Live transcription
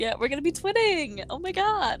Yeah, we're gonna be twinning. Oh my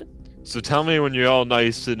god. So tell me when you're all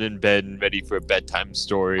nice and in bed and ready for a bedtime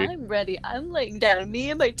story. I'm ready. I'm laying down. Me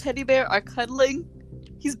and my teddy bear are cuddling.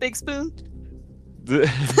 He's Big Spoon.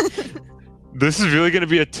 This is really going to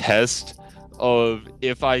be a test of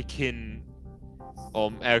if I can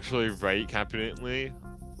actually write competently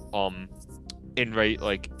and write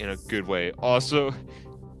like in a good way. Also,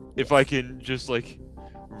 if I can just like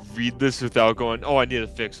read this without going, oh, I need to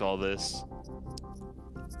fix all this.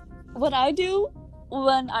 What I do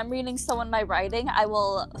when I'm reading someone my writing, I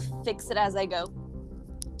will fix it as I go.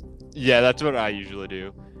 Yeah, that's what I usually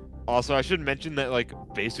do. Also, I should mention that like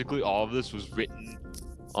basically all of this was written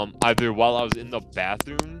either while I was in the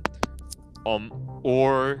bathroom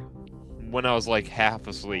or when I was like half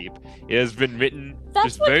asleep. It has been written That's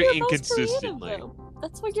just very you're most inconsistently. creative, though.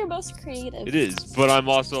 That's where you're most creative. It is, but I'm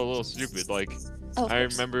also a little stupid. Like Oh, I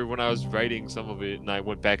remember when I was writing some of it and I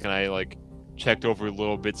went back and I like checked over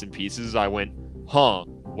little bits and pieces, I went, huh,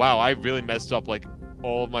 wow, I really messed up like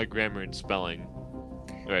all of my grammar and spelling.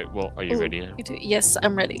 Alright, well, are you ready now? Yes,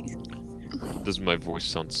 I'm ready. Does my voice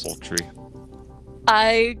sound sultry?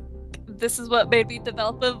 This is what made me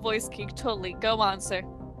develop a voice kink. Totally. Go on, sir.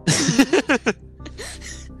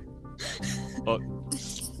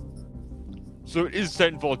 So it is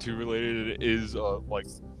Titanfall 2 related. It is like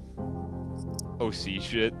OC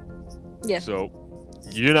shit. Yeah. So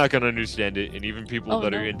you're not gonna understand it, and even people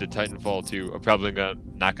that no. are into Titanfall 2 are probably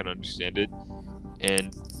not gonna understand it.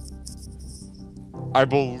 And I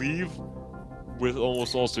believe with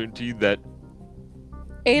almost all certainty that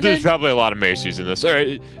there's probably a lot of Macy's in this. All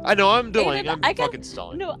right, I know I'm delaying. I'm fucking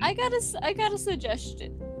stalling. No, I got a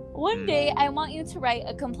suggestion. One day, I want you to write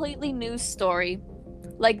a completely new story,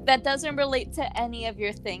 like that doesn't relate to any of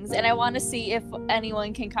your things, and I want to see if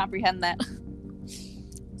anyone can comprehend that.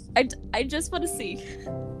 I just want to see.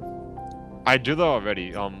 I do that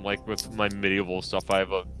already. Like with my medieval stuff, I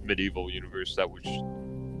have a medieval universe that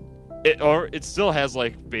it still has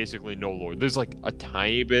like basically no lore. There's like a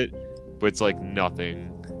tiny bit, but it's like nothing.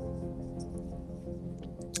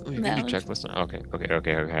 Oh, you can check this. Okay.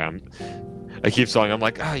 I keep stalling. I'm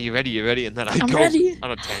like, you ready? And then I go ready.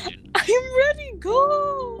 on a tangent. I'm ready.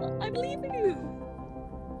 Go. I'm leaving you.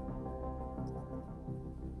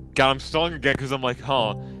 God, I'm stalling again because I'm like,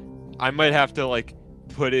 I might have to like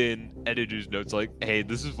put in editor's notes like, hey,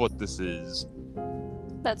 this is what this is.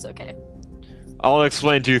 That's okay. I'll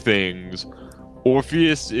explain two things.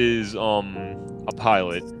 Orpheus is a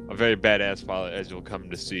pilot, a very badass pilot, as you'll come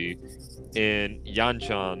to see, and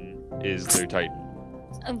Yanchan is their Titan.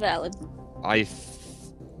 Valid.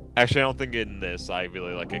 Actually, I don't think in this I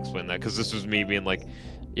really like explain that because this was me being like,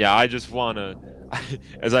 yeah, I just wanna,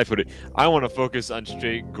 as I put it, I want to focus on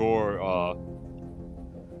straight gore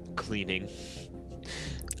cleaning.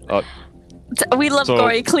 We love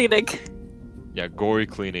gory cleaning. Yeah, gory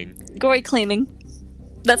cleaning. Gory cleaning.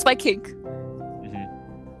 That's my kink.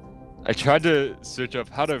 Mm-hmm. I tried to search up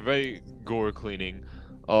how to write gore cleaning,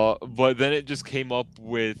 but then it just came up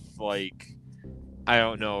with like, I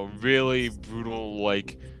don't know, really brutal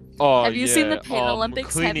like. Oh, have you seen the Pain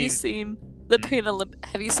Olympics? Cleaning... Have you seen the Pain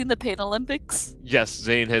Have you seen the Pain Olympics? Yes,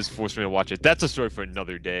 Zane has forced me to watch it. That's a story for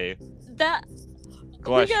another day.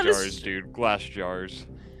 Glass jars, dude. Glass jars.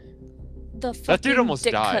 That dude almost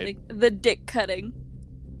died. The dick cutting.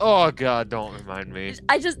 Oh god, don't remind me.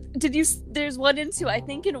 There's 1 and 2. I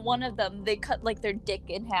think in one of them they cut like their dick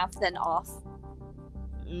in half then off.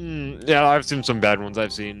 Yeah, I've seen some bad ones.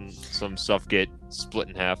 I've seen some stuff get split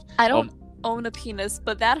in half. I don't own a penis,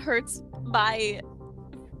 but that hurts my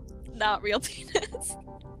not real penis.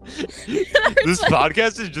 This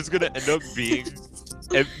podcast is just gonna end up being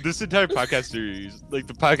this entire podcast series, like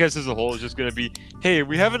the podcast as a whole, is just gonna be, hey,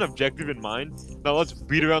 we have an objective in mind. Now let's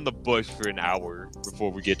beat around the bush for an hour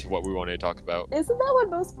before we get to what we want to talk about. Isn't that what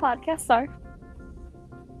most podcasts are?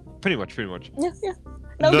 Pretty much. Yeah.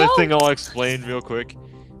 Another thing I'll explain real quick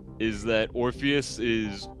is that Orpheus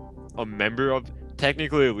is a member of,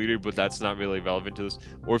 technically a leader, but that's not really relevant to this.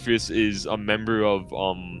 Orpheus is a member of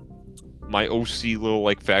my OC little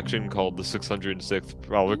like faction called the 606th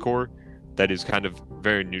Prowler Corps. That is kind of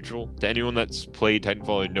very neutral to anyone that's played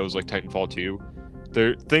Titanfall and knows like Titanfall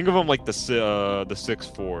 2. Think of them like the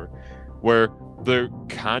 6-4, where they're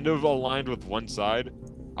kind of aligned with one side.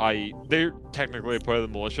 They're technically a part of the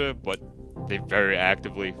militia, but they very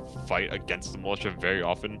actively fight against the militia very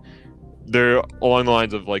often. They're along the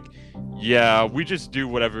lines of like, yeah, we just do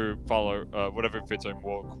whatever fits our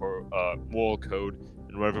moral code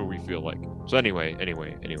and whatever we feel like. So anyway.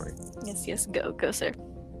 Yes, go, sir.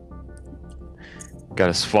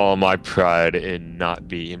 Gotta swallow my pride and not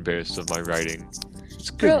be embarrassed of my writing. It's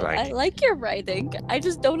good Bro, I writing. like your writing. I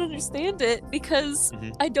just don't understand it because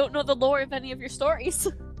Mhm. I don't know the lore of any of your stories.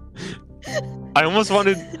 I almost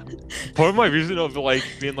wanted part of my reason of like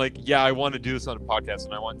being like, yeah, I want to do this on a podcast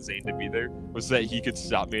and I want Zane to be there was that he could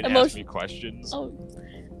stop me and ask me questions. Oh,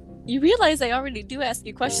 you realize I already do ask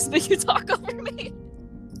you questions, but you talk over me.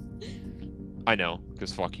 I know,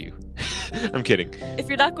 because fuck you. I'm kidding. If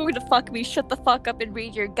you're not going to fuck me, shut the fuck up and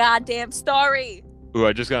read your goddamn story. Ooh,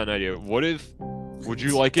 I just got an idea. Would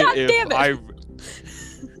you like it God if damn it.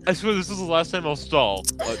 I swear this is the last time I'll stall.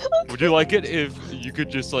 Would you like it if you could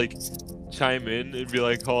just like chime in and be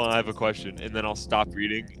like, hold on, I have a question, and then I'll stop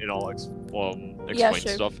reading and I'll explain Yeah,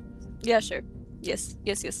 sure. stuff. Yeah, sure. Yes.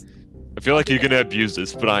 I feel like you're gonna abuse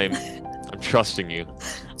this, but I'm trusting you.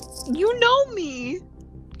 You know me.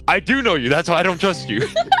 I do know you. That's why I don't trust you.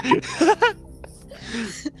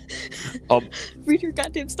 Read your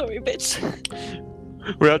goddamn story, bitch.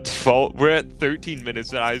 We're at 12. We're at 13 minutes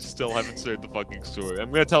and I still haven't started the fucking story.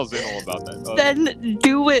 I'm gonna tell Zane all about that. Then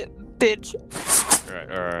do it, bitch.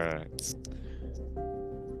 Alright.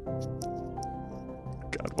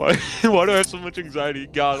 God, why do I have so much anxiety?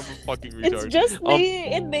 God, I'm a fucking retard. It's just me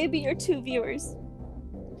and maybe your 2 viewers.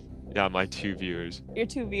 Yeah, my 2 viewers. Your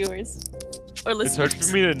 2 viewers. Or It's listeners. hard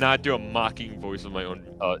for me to not do a mocking voice of my own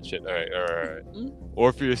shit. Alright.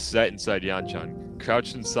 Orpheus sat inside Yanchan,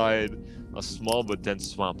 crouched inside a small but dense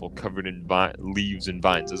swamp while covered in leaves and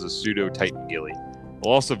vines as a pseudo-titan ghillie,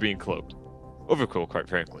 while also being cloaked. Overkill, quite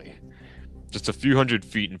frankly. Just a few hundred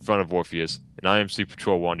feet in front of Orpheus, an IMC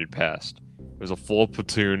patrol wandered past. There was a full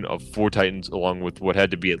platoon of 4 titans along with what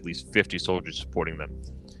had to be at least 50 soldiers supporting them.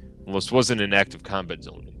 While this wasn't an active combat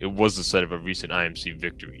zone, it was the site of a recent IMC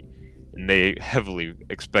victory, and they heavily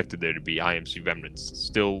expected there to be IMC remnants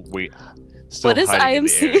still What is hiding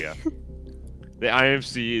IMC? in the area. The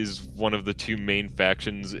IMC is one of the 2 main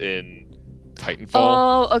factions in Titanfall.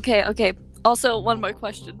 Oh, okay. Also, one more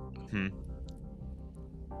question. Hmm.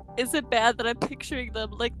 Is it bad that I'm picturing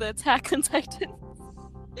them like the Attack on Titan?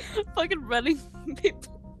 Fucking running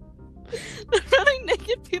people. They're running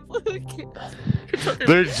naked people who can't.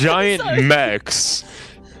 They're giant Sorry. mechs.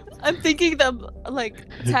 I'm thinking them like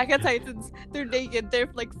Attack on Titans. They're naked. They're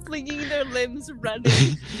like flinging their limbs,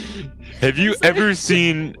 running. Have you Sorry. ever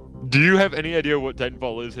seen? Do you have any idea what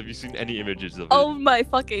Titanfall is? Have you seen any images of it? Oh my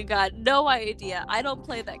fucking god, no idea. I don't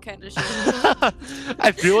play that kind of shit.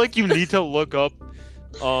 I feel like you need to look up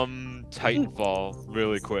Titanfall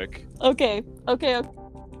really quick Okay. so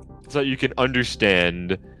that you can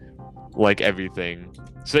understand like everything.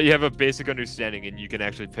 So that you have a basic understanding and you can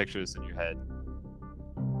actually picture this in your head.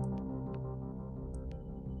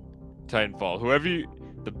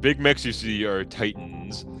 Titanfall. The big mechs you see are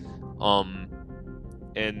Titans.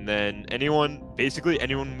 And then basically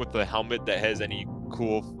anyone with a helmet that has any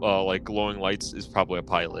cool, like glowing lights is probably a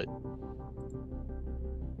pilot.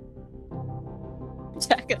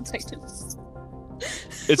 Attack on Titans.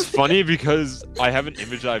 It's funny because I have an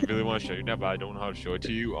image that I really want to show you now, but I don't know how to show it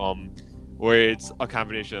to you. Where it's a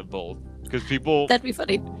combination of both. Because people, That'd be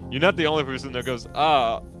funny. you're not the only person that goes,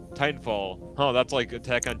 Titanfall. Huh, that's like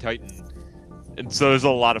Attack on Titan. And so there's a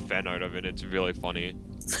lot of fan art of it. It's really funny.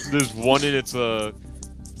 There's one and it's a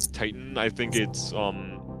Titan. I think it's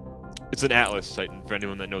an Atlas Titan for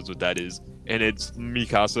anyone that knows what that is. And it's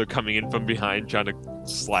Mikasa coming in from behind trying to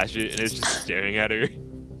slash it, and it's just staring at her.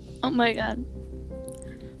 Oh my god.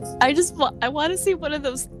 I want to see one of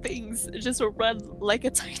those things just run like a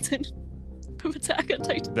Titan from Attack on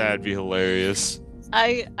Titan. That'd be hilarious.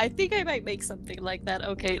 I think I might make something like that.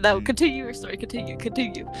 Okay, now continue your story. Continue.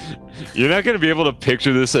 You're not gonna be able to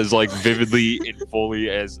picture this as like vividly and fully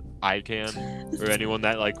as I can, or anyone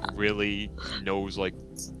that like really knows, like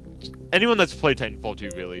anyone that's played Titanfall 2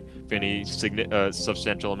 really for any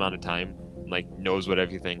substantial amount of time, like knows what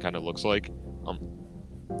everything kind of looks like.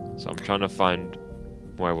 So I'm trying to find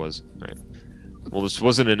where I was. All right. Well, this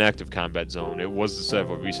wasn't an active combat zone. It was the site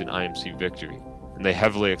of a recent IMC victory, and they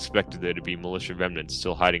heavily expected there to be militia remnants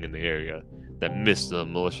still hiding in the area that missed the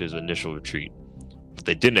militia's initial retreat. What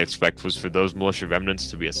they didn't expect was for those militia remnants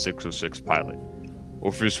to be a 606 pilot.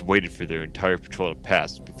 Orpheus waited for their entire patrol to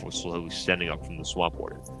pass before slowly standing up from the swamp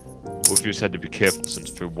water. Orpheus had to be careful since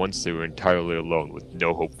for once they were entirely alone with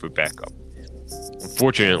no hope for backup.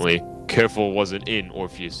 Unfortunately, careful wasn't in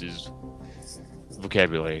Orpheus's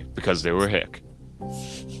vocabulary because they were heck.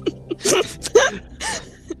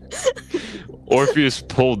 Orpheus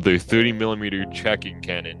pulled their 30mm tracking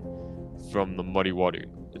cannon from the muddy water.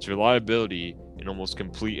 Its reliability and almost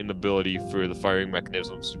complete inability for the firing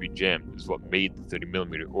mechanisms to be jammed is what made the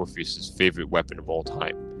 30mm Orpheus's favorite weapon of all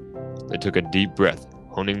time. They took a deep breath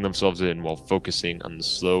honing themselves in while focusing on the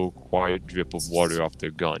slow, quiet drip of water off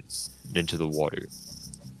their gun and into the water.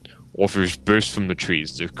 Orpheus burst from the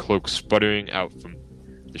trees, their cloak sputtering out from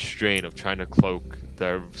the strain of trying to cloak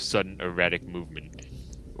their sudden erratic movement.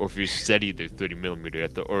 Orpheus steadied their 30mm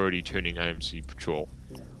at the already turning IMC patrol.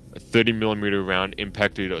 A 30mm round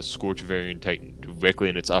impacted a Scorch variant Titan directly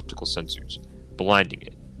in its optical sensors, blinding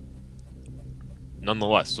it.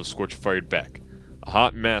 Nonetheless, the Scorch fired back. A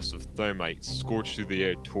hot mass of thermite scorched through the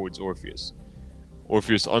air towards Orpheus.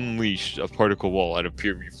 Orpheus unleashed a particle wall out of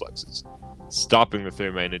pure reflexes, stopping the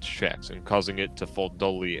thermite in its tracks and causing it to fall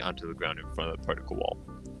dully onto the ground in front of the particle wall.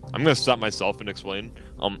 I'm gonna stop myself and explain.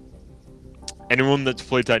 Anyone that's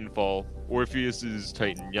played Titanfall, Orpheus's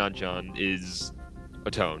Titan Yanchan is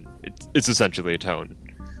a tone. It's essentially a tone.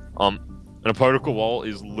 And a particle wall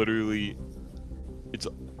is literally it's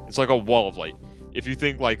like a wall of light. If you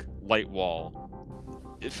think like light wall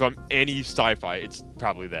from any sci-fi, it's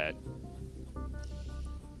probably that.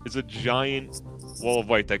 It's a giant wall of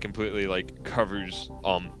light that completely like covers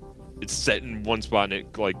it's set in one spot and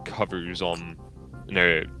it like covers an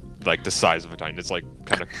area like the size of a Titan. It's like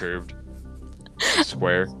kind of curved,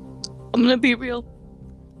 square. I'm gonna be real.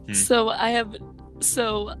 Hmm. So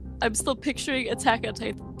I'm still picturing Attack on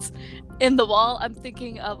Titans. In the wall, I'm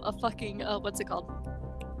thinking of a fucking what's it called?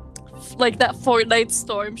 Like that Fortnite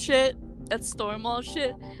storm shit, that storm wall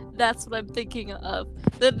shit. That's what I'm thinking of.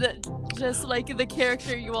 Just like the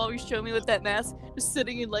character you always show me with that mask, just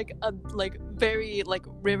sitting in like a very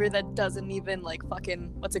river that doesn't even like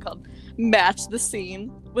fucking what's it called, match the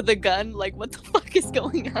scene with a gun. Like what the fuck is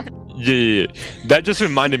going on? Yeah. That just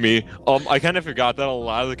reminded me. I kind of forgot that a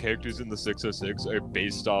lot of the characters in the 606 are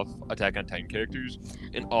based off Attack on Titan characters,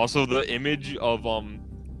 and also the image of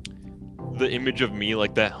me,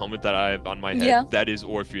 like that helmet that I have on my head, Yeah. that is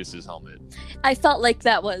Orpheus's helmet. I felt like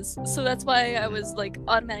that was, so that's why I was like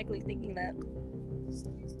automatically thinking that.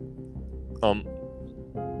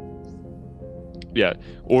 Yeah,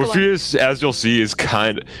 Orpheus, as you'll see, is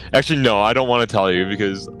actually, no, I don't want to tell you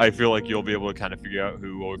because I feel like you'll be able to kind of figure out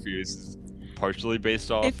who Orpheus is partially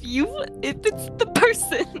based off. If it's the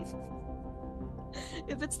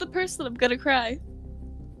person, I'm gonna cry.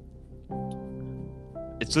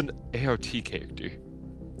 It's an ART character.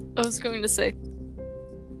 I was going to say,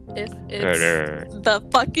 if it's the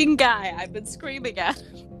fucking guy I've been screaming at,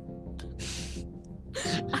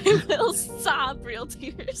 I will sob real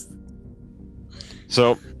tears.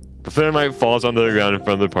 So, the thermite falls onto the ground in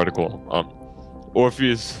front of the particle.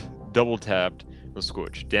 Orpheus double tapped the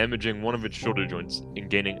Scorch, damaging one of its shoulder joints and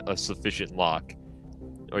gaining a sufficient lock.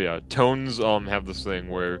 Oh yeah, Tones have this thing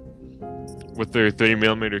where, with their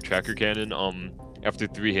 30mm tracker cannon, after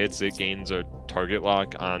 3 hits, it gains a target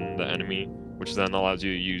lock on the enemy, which then allows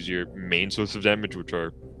you to use your main source of damage, which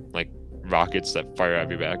are like rockets that fire at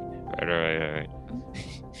your back. Right.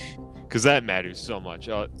 Because that matters so much.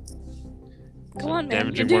 Come on, man.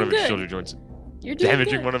 Damaging You're one of doing its good. shoulder joints. You're doing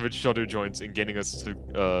Damaging good. one of its shoulder joints and getting a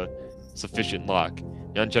sufficient lock.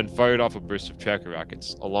 Yanchan fired off a burst of tracker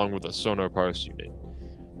rockets, along with a sonar parse unit.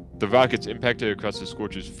 The rockets impacted across the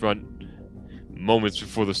Scorch's front moments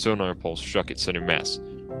before the sonar pulse struck its center mass.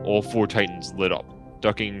 All 4 Titans lit up,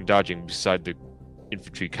 ducking and dodging beside the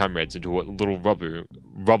infantry comrades into what little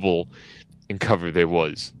rubble and cover there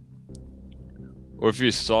was.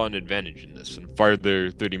 Orpheus saw an advantage in this and fired their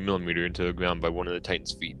 30mm into the ground by one of the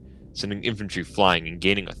Titans' feet, sending infantry flying and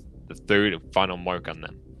gaining the third and final mark on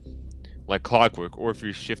them. Like clockwork,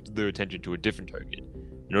 Orpheus shifted their attention to a different target,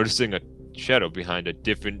 noticing a shadow behind a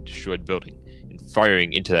different destroyed building, and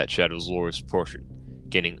firing into that shadow's lowest portion,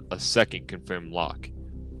 gaining a second confirmed lock.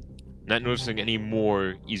 Not noticing any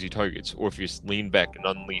more easy targets, Orpheus leaned back and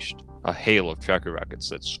unleashed a hail of tracker rockets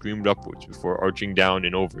that screamed upwards before arching down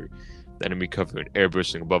and over the enemy cover and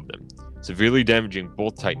airbursting above them, severely damaging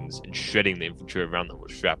both Titans and shredding the infantry around them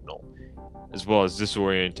with shrapnel, as well as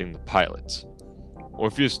disorienting the pilots.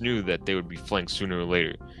 Orpheus knew that they would be flanked sooner or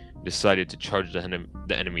later, and decided to charge the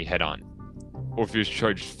enemy head-on. Orpheus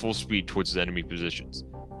charged full speed towards the enemy positions.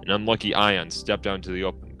 An unlucky Ion stepped out into the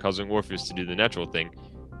open, causing Orpheus to do the natural thing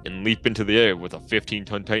and leap into the air with a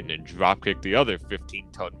 15-ton Titan and dropkick the other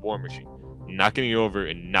 15-ton War Machine, knocking it over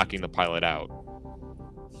and knocking the pilot out.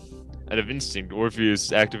 Out of instinct,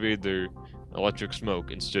 Orpheus activated their electric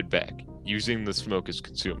smoke and stood back, using the smoke as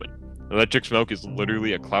concealment. Electric smoke is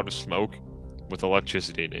literally a cloud of smoke with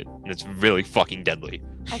electricity in it, and it's really fucking deadly.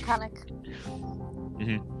 Iconic.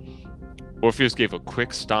 Orpheus gave a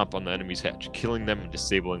quick stomp on the enemy's hatch, killing them and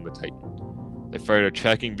disabling the Titan. They fired a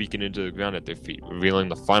tracking beacon into the ground at their feet, revealing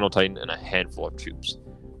the final Titan and a handful of troops.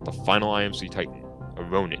 The final IMC Titan, a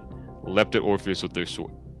Ronin, leapt at Orpheus with their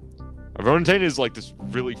sword. A Ronin Titan is like this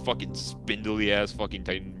really fucking spindly ass fucking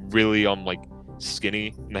Titan, really like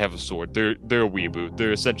skinny, and they have a sword. They're a weeaboo.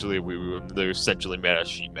 They're essentially a weeaboo. They're essentially made out of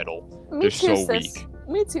sheet metal. Me They're too, so sis. weak.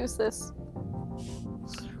 Me too, sis.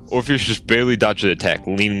 Orpheus just barely dodged the attack,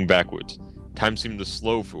 leaning backwards. Time seemed to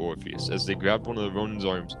slow for Orpheus as they grabbed one of the Ronin's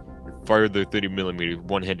arms and fired their 30mm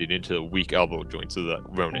one-handed into the weak elbow joints of the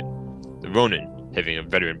Ronin. The Ronin, having a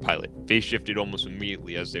veteran pilot, phase shifted almost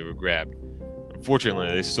immediately as they were grabbed. Unfortunately,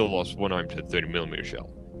 they still lost one arm to the 30mm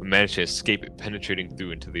shell, but managed to escape it, penetrating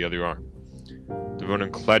through into the other arm. The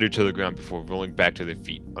Ronin clattered to the ground before rolling back to their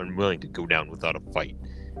feet, unwilling to go down without a fight.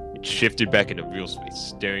 It shifted back into real space,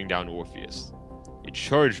 staring down Orpheus. It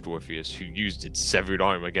charged Orpheus, who used its severed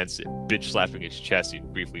arm against it, bitch-slapping its chassis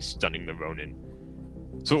and briefly stunning the Ronin.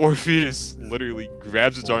 So Orpheus literally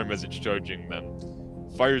grabs its arm as it's charging them,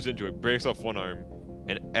 fires into it, breaks off one arm,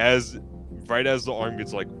 and right as the arm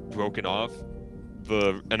gets broken off,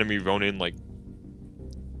 the enemy Ronin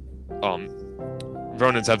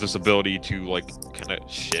Ronins have this ability to kind of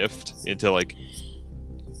shift into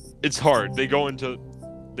it's hard. They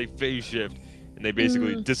phase shift and they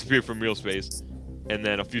basically disappear from real space, and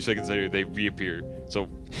then a few seconds later they reappear. So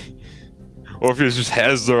Orpheus just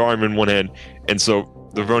has their arm in one hand, and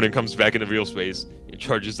so the Ronin comes back into real space and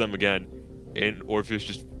charges them again, and Orpheus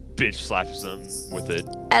just bitch slaps them with it.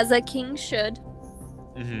 As a king should.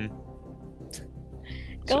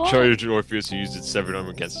 So charged Orpheus, who used its severed arm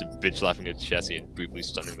against it, bitch slapping its chassis and briefly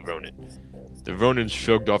stunning the Ronin. The Ronin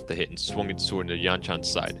shrugged off the hit and swung its sword into Yanchan's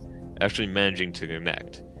side, actually managing to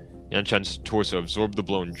connect. Yanchan's torso absorbed the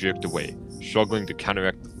blow and jerked away, struggling to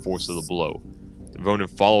counteract the force of the blow. The Ronin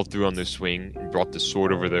followed through on their swing and brought the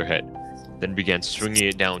sword over their head, then began swinging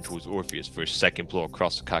it down towards Orpheus for a second blow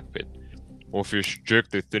across the cockpit. Orpheus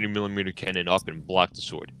jerked their 30mm cannon up and blocked the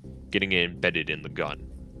sword, getting it embedded in the gun.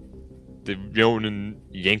 The Ronin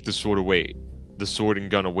yanked the sword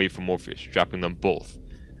and gun away from Orpheus, dropping them both.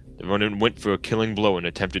 The Ronin went for a killing blow and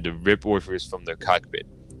attempted to rip Orpheus from their cockpit.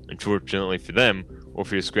 Unfortunately for them,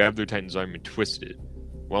 Orpheus grabbed their Titan's arm and twisted it.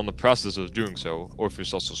 While in the process of doing so,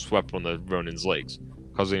 Orpheus also swept one of the Ronin's legs,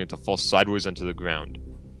 causing it to fall sideways onto the ground.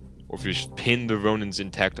 Orpheus pinned the Ronin's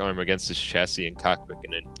intact arm against his chassis and cockpit,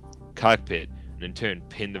 and in turn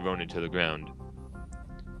pinned the Ronin to the ground.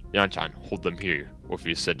 Yanchan, hold them here,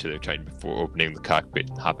 Orpheus said to their Titan before opening the cockpit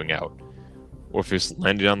and hopping out. Orpheus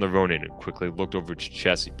landed on the Ronin and quickly looked over its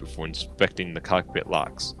chassis before inspecting the cockpit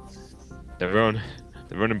locks. The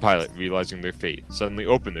Ronin pilot, realizing their fate, suddenly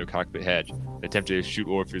opened their cockpit hatch and attempted to shoot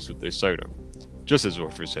Orpheus with their sidearm, just as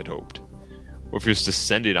Orpheus had hoped. Orpheus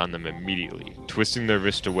descended on them immediately, twisting their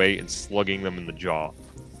wrist away and slugging them in the jaw.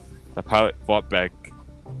 The pilot fought back,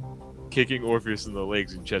 kicking Orpheus in the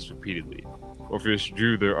legs and chest repeatedly. Orpheus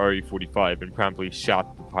drew their RE-45 and promptly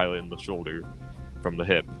shot the pilot in the shoulder from the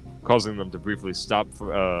hip, causing them to briefly stop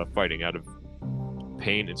fighting out of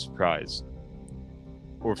pain and surprise.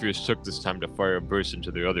 Orpheus took this time to fire a burst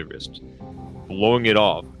into their other wrist, blowing it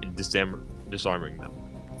off and disarming them.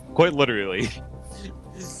 Quite literally.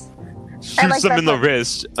 Shoots them in the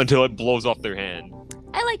wrist until it blows off their hand.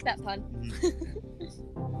 I like that pun.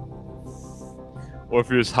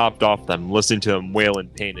 Orpheus hopped off them, listening to them wail in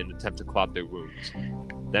pain and attempt to clot their wounds.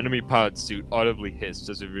 The enemy pilot's suit audibly hissed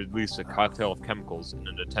as it released a cocktail of chemicals in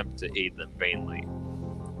an attempt to aid them vainly.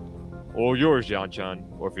 All yours, Yanchan,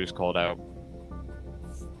 Orpheus called out.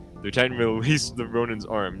 The Titan released the Ronin's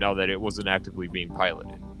arm now that it wasn't actively being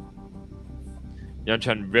piloted.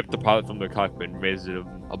 Yanchan ripped the pilot from the cockpit and raised it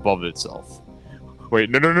above itself. Wait,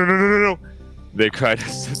 no! They cried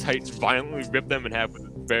as the Titan violently ripped them in half with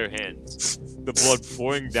its bare hands, the blood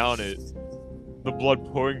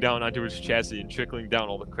pouring down onto his chassis and trickling down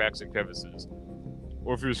all the cracks and crevices.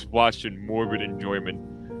 Orpheus watched in morbid enjoyment.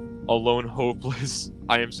 A lone, hopeless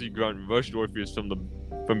IMC grunt rushed Orpheus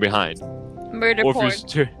from behind. Murder Orpheus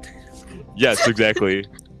porn. Yes, exactly.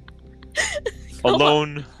 A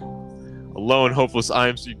lone, hopeless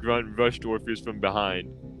IMC grunt rushed Orpheus from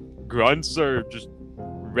behind. Grunts are just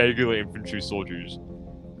regular infantry soldiers.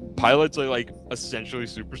 Pilots are essentially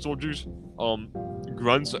super soldiers.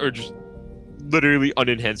 Grunts are just literally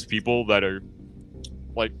unenhanced people that are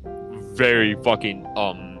very fucking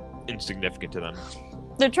insignificant to them.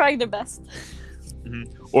 They're trying their best.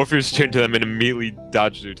 Orpheus turned to them and immediately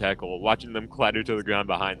dodged their tackle, watching them clatter to the ground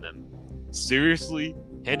behind them. Seriously,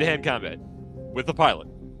 hand-to-hand combat with a pilot,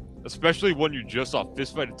 especially one you just saw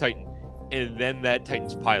fistfight a Titan, and then that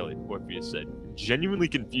Titan's pilot, Orpheus said, genuinely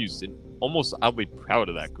confused and almost oddly proud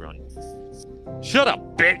of that grunt. Shut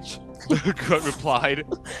up, bitch! The grunt replied.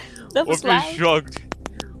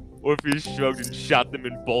 Orpheus shrugged and shot them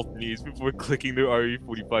in both knees before clicking their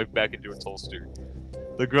RE-45 back into its holster.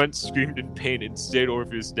 The grunt screamed in pain and stayed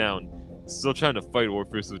Orpheus down, still trying to fight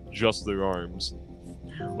Orpheus with just their arms.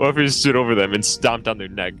 Orpheus stood over them and stomped on their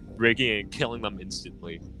neck, breaking and killing them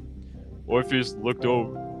instantly. Orpheus looked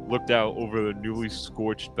out over the newly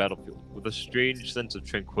scorched battlefield with a strange sense of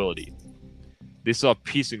tranquility. They saw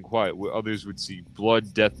peace and quiet where others would see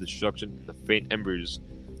blood, death, destruction, and the faint embers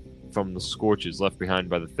from the scorches left behind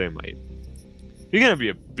by the thermite. You're gonna be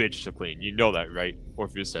a bitch to clean, you know that, right?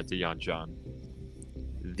 Orpheus said to Yanchan.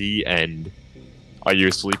 The end. Are you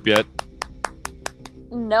asleep yet?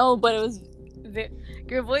 No, but it was...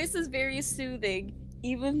 Your voice is very soothing,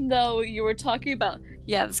 even though you were talking about,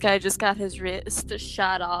 yeah, this guy just got his wrist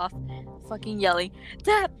shot off, fucking yelling,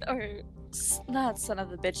 that, or, not son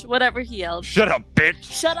of a bitch, whatever he yelled. Shut up, bitch!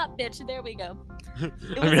 Shut up, bitch, there we go. It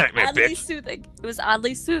I was mean, like, man, oddly bitch. soothing. It was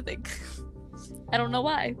oddly soothing. I don't know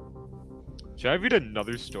why. Should I read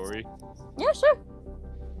another story? Yeah, sure.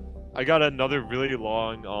 I got another really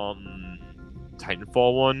long,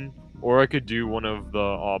 Titanfall one, or I could do one of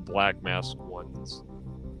the, Black Mask ones.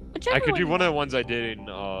 Whichever I could do you one of the want. ones I did in,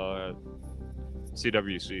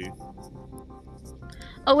 CWC.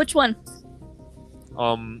 Oh, which one?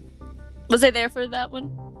 Um, Was I there for that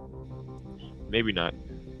one? maybe not.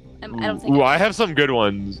 I don't think. Ooh, I have some good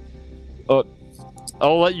ones.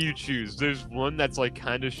 I'll let you choose. There's one that's like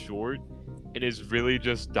kind of short and is really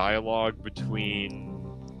just dialogue between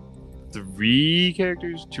two or three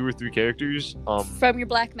characters. From your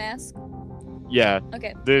Black Mask. Yeah.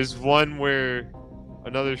 Okay. There's one where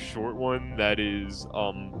another short one that is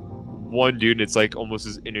one dude and it's like almost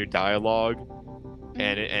his inner dialogue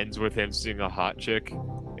and it ends with him seeing a hot chick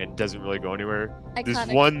and doesn't really go anywhere. There's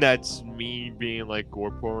Iconic. one that's me being like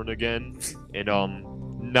gore porn again and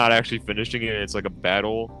not actually finishing it. It's like a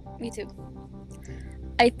battle. Me too.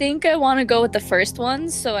 I think I want to go with the first one,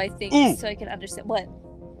 so I think Ooh. so I can understand what.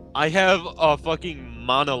 I have a fucking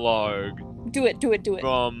monologue Do it.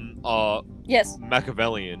 from Yes.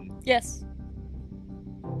 Machiavellian. Yes.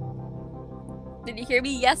 Did you hear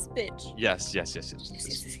me? Yes, bitch. Yes. Yes, yes,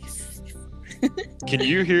 yes. Can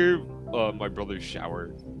you hear my brother's shower,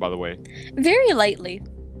 by the way? Very lightly.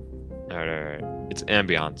 Alright. It's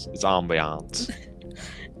ambiance. It's ambiance.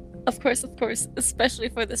 Of course, especially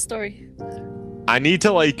for this story. I need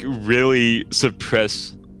to like really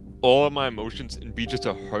suppress all of my emotions and be just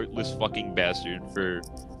a heartless fucking bastard for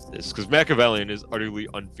this, because Machiavellian is utterly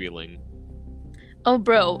unfeeling. Oh,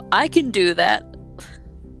 bro, I can do that.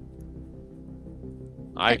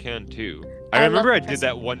 I can too. I I remember love I did suppressing.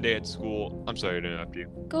 that one day at school. I'm sorry to interrupt you.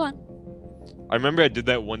 Go on. I remember I did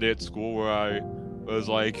that one day at school where I was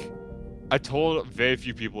like, I told very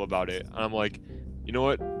few people about it, and I'm like, you know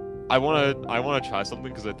what? I wanna try something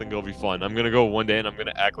because I think it'll be fun. I'm gonna go one day and I'm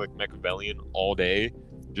gonna act like Machiavellian all day,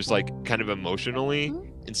 just like kind of emotionally,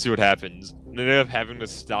 and see what happens. And I ended up having to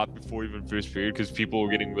stop before even first period because people were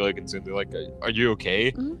getting really concerned. They're like, "Are you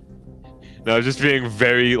okay?" Mhm. And I was just being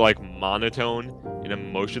very like monotone and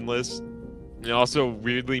emotionless. And it also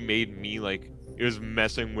weirdly made me like it was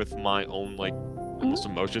messing with my own like almost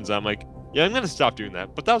emotions. I'm like, yeah, I'm gonna stop doing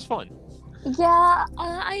that. But that was fun. Yeah,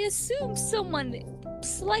 I assume someone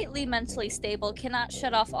slightly mentally stable cannot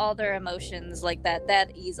shut off all their emotions like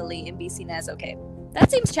that easily and be seen as okay. That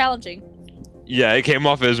seems challenging. Yeah, it came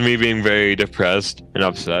off as me being very depressed and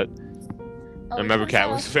upset. Oh, I remember it Kat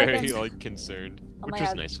comes was off very fucking- like concerned, Oh which my was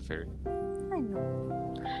God. nice of her. I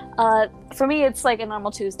know. For me, it's like a normal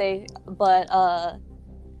Tuesday, but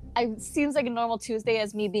it seems like a normal Tuesday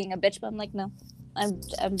as me being a bitch. But I'm like, no,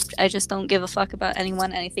 I just don't give a fuck about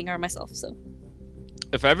anyone, anything, or myself. So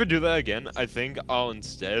If I ever do that again, I think I'll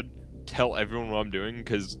instead tell everyone what I'm doing,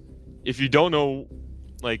 because if you don't know,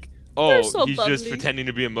 like, They're oh, so he's just bubbly. pretending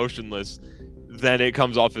to be emotionless, then it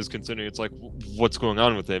comes off as concerning. It's like, what's going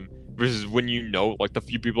on with him? Versus when you know, like the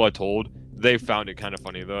few people I told, they found it kind of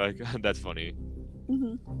funny. They're like, that's funny.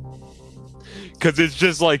 mhm. Because it's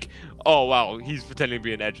just like, oh wow, he's pretending to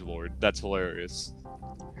be an edgelord. That's hilarious.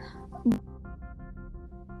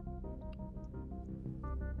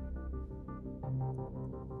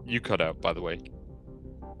 You cut out, by the way.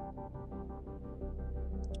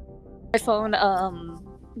 My phone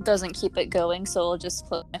doesn't keep it going, so I'll just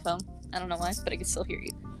close my phone. I don't know why, but I can still hear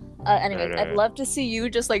you. Anyways, I'd Right. love to see you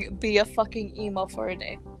just like be a fucking emo for a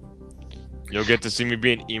day. You'll get to see me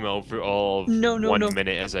be an emo for all of No, no, 1 no.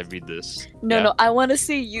 minute as I read this. No, Yeah. no, I want to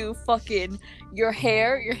see you fucking your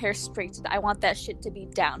hair straightened. I want that shit to be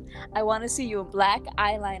down. I want to see you in black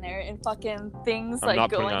eyeliner and fucking things I'm like not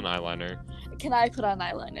going. putting on eyeliner. Can I put on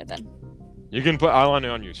eyeliner then? You can put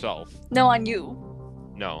eyeliner on yourself. No, on you.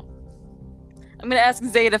 No. I'm gonna ask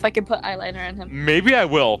Zayd if I can put eyeliner on him. Maybe I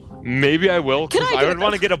will. Maybe I will. Can Because I I get would a-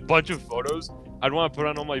 want to get a bunch of photos I'd want to put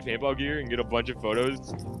on all my paintball gear and get a bunch of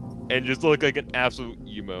photos and just look like an absolute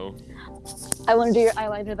emo. I want to do your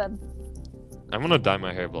eyeliner then. I'm gonna dye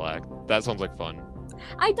my hair black. That sounds like fun.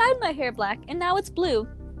 I dyed my hair black, and now it's blue.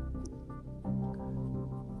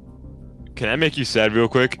 Can I make you sad real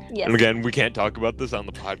quick? Yes. And again, we can't talk about this on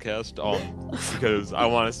the podcast, because I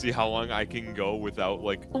want to see how long I can go without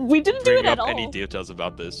like We didn't do it bringing at up all. any details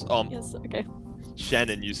about this. Yes, okay.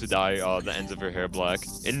 Shannon used to dye the ends of her hair black,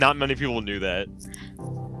 and not many people knew that.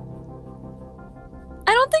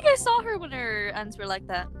 I don't think I saw her when her ends were like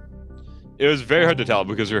that. It was very hard to tell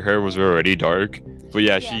because her hair was already dark. But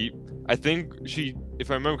yeah, Yeah. I think she, if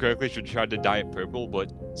I remember correctly, she tried to dye it purple,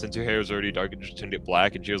 but since her hair was already dark, it just turned it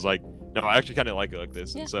black, and she was like, no, I actually kind of like it like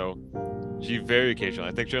this. Yeah. And so she very occasionally,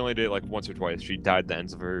 I think she only did it like once or twice, she dyed the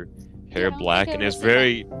ends of her hair Yeah, I don't black, think I and it was ever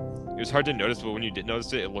seen it was hard to notice, but when you did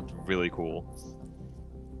notice it, it looked really cool.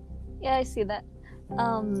 Yeah, I see that.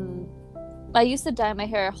 I used to dye my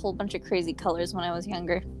hair a whole bunch of crazy colors when I was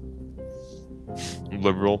younger.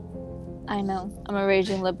 Liberal. I know. I'm a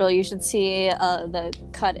raging liberal. You should see the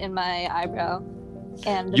cut in my eyebrow.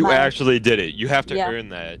 And You my... actually did it. You have to Yeah. earn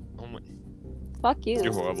that. Oh my, Fuck you.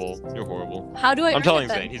 you're horrible. You're horrible. How do I I'm earn telling it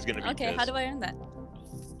then? Zane, he's gonna be Okay, pissed. how do I earn that?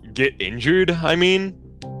 Get injured? I mean,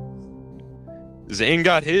 Zane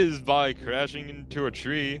got his by crashing into a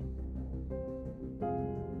tree.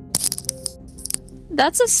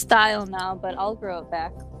 That's a style now, but I'll grow it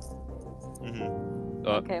back. Mm-hmm.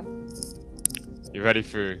 Okay, You ready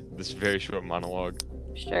for this very short monologue?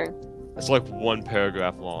 sure. It's like one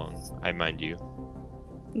paragraph long, I mind you.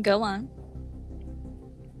 Go on.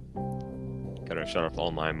 Gotta shut off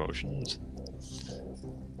all my emotions.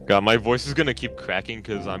 God, my voice is gonna keep cracking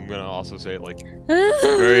because I'm gonna also say it like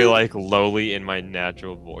very like lowly in my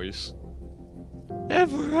natural voice. And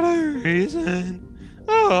for a reason.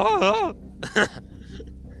 Oh.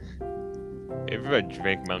 If I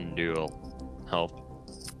drink Mountain Dew, it'll help.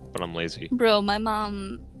 But I'm lazy. Bro, my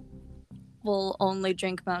mom will only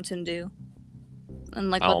drink Mountain Dew. And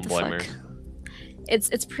like, I what don't the blame fuck? her.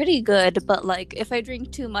 It's pretty good, but like, if I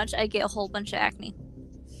drink too much, I get a whole bunch of acne.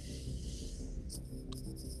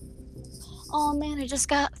 Oh man, I just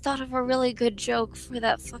thought of a really good joke for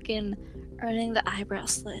that fucking earning the eyebrow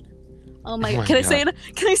slit. Oh my, Oh my can I God. say it?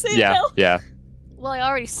 Can I say it Yeah, now? yeah. Well, I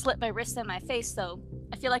already slit my wrist and my face, so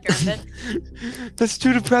I feel like I earned it. That's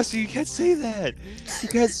too depressing. You can't say that. You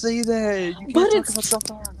can't say that. You can't But talk it's- about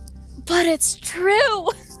self-harm. But it's true.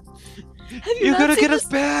 Have you You're not gonna seen get us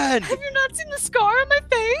this- banned. Have you not seen the scar on my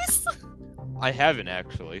face? I haven't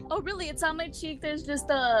actually. Oh really? It's on my cheek. There's just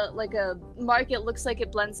a mark. It looks like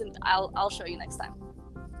it blends in. I'll show you next time.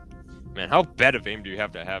 Man, how bad of aim do you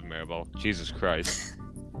have to have, Maribel? Jesus Christ.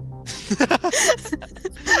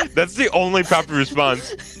 That's the only proper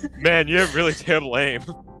response. Man, you have really terrible aim.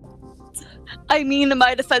 I mean, in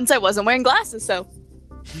my defense, I wasn't wearing glasses, so.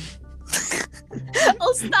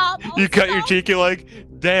 I'll stop. You cut your cheek, you're like,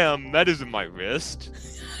 damn, that isn't my wrist.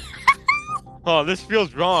 Oh, this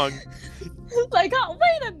feels wrong. Like, oh,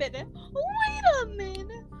 wait a minute. Wait a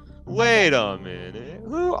minute. Wait a minute.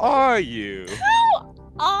 Who are you?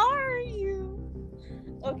 Who are you?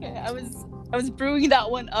 Okay, I was brewing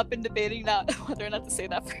that one up and debating that whether or not to say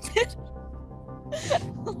that for a bit.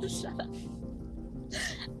 Oh, shut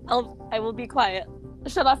up. I will be quiet.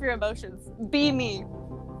 Shut off your emotions. Be me.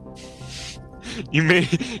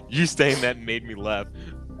 You saying that made me laugh.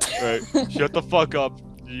 Right. Shut the fuck up,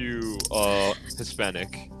 you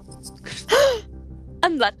Hispanic.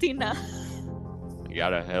 I'm Latina. You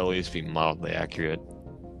gotta at least be mildly accurate.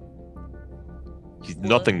 He's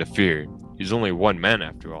nothing to fear. He's only one man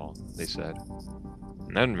after all, they said.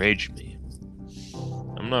 And that enraged me.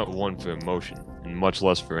 I'm not one for emotion, and much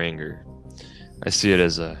less for anger. I see it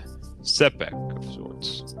as a setback of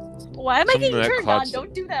sorts. Why am I Something getting that turned on? clouds-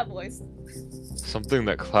 Don't do that voice. Something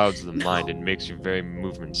that clouds the mind and makes your very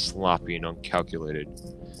movement sloppy and uncalculated.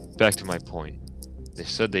 Back to my point. They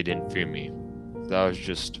said they didn't fear me. That I was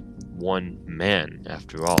just one man,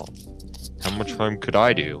 after all. How much harm could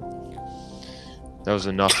I do? That was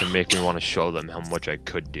enough to make me want to show them how much I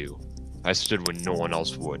could do. I stood when no one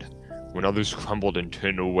else would. When others crumbled and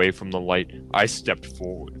turned away from the light, I stepped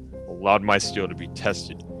forward, allowed my skill to be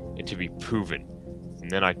tested and to be proven,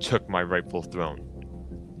 and then I took my rightful throne.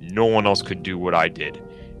 No one else could do what I did.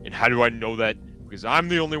 And how do I know that? Because I'm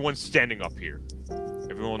the only one standing up here.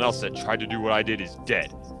 Everyone else that tried to do what I did is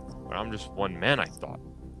dead. But I'm just one man, I thought.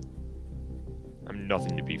 I'm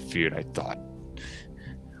nothing to be feared, I thought.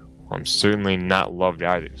 Well, I'm certainly not loved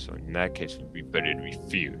either, so in that case it would be better to be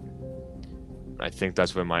feared. And I think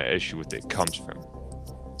that's where my issue with it comes from.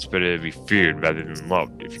 It's better to be feared rather than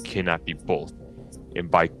loved if you cannot be both. And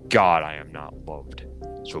by God, I am not loved.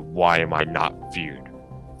 So why am I not feared?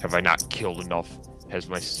 Have I not killed enough? Has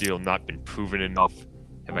my steel not been proven enough?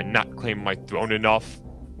 Have I not claimed my throne enough?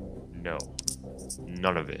 No.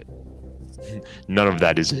 None of it. None of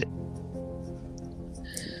that is it.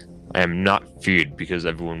 I am not feared because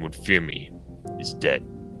everyone would fear me is dead.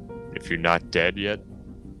 If you're not dead yet,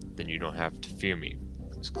 then you don't have to fear me,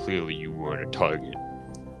 because clearly you weren't a target.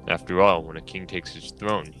 After all, when a king takes his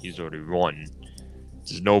throne, he's already won.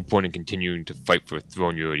 There's no point in continuing to fight for a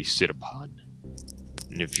throne you already sit upon.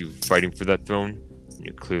 And if you're fighting for that throne,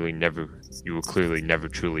 you were clearly never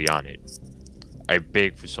truly on it. I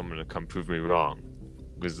beg for someone to come prove me wrong,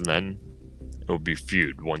 because then it will be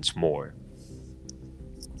feared once more.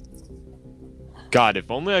 God,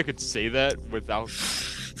 if only I could say that without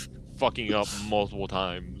fucking up multiple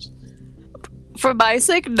times. For my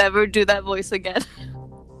sake, never do that voice again.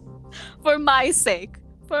 For my sake,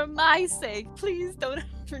 please don't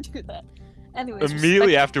ever do that. Anyways,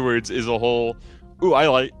 immediately afterwards is a whole. Ooh, I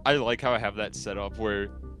like how I have that set up where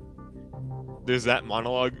there's that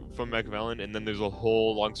monologue from Machiavellian, and then there's a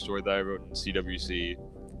whole long story that I wrote in CWC,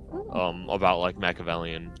 about like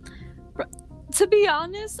Machiavellian. To be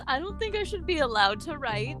honest, I don't think I should be allowed to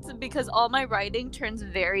write because all my writing turns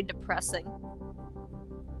very depressing.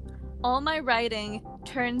 All my writing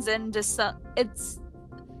turns into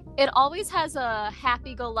it always has a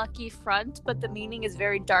happy-go-lucky front, but the meaning is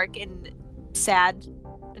very dark and sad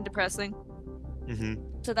and depressing.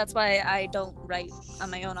 So that's why I don't write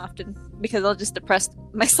on my own often, because I'll just depress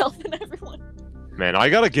myself and everyone. Man, I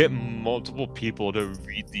gotta get multiple people to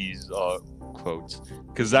read these quotes,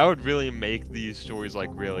 because that would really make these stories like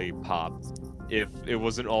really pop if it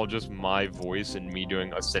wasn't all just my voice and me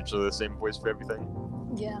doing essentially the same voice for everything.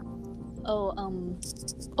 Yeah.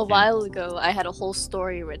 A while ago I had a whole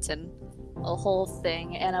story written, a whole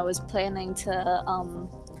thing, and I was planning to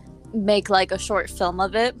make like a short film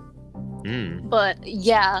of it. But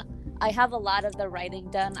yeah, I have a lot of the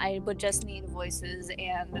writing done. I would just need voices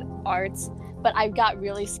and arts. But I got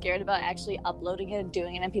really scared about actually uploading it and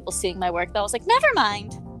doing it and people seeing my work. That I was like, never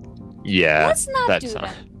mind. Yeah, let's not do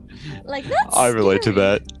that. Like, that's I relate to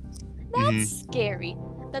that. That's scary.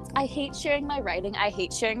 I hate sharing my writing. I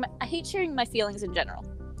hate sharing my feelings in general.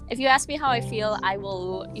 If you ask me how I feel, I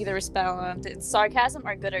will either respond in sarcasm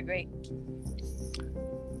or good or great.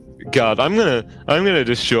 God, I'm gonna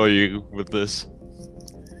just show you with this.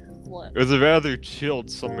 What? It was a rather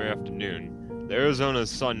chilled summer afternoon. The Arizona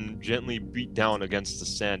sun gently beat down against the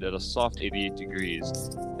sand at a soft 88 degrees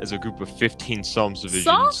as a group of 15 Psalms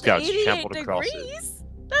Division scouts trampled across it.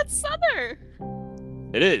 That's summer.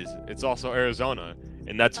 It is. It's also Arizona,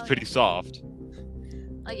 and that's pretty soft.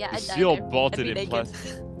 Oh yeah, The steel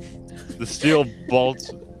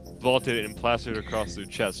bolted and plastered across their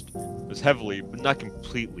chest was heavily, but not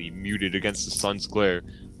completely, muted against the sun's glare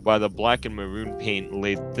by the black and maroon paint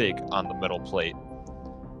laid thick on the metal plate.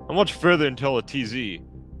 How much further until a TZ?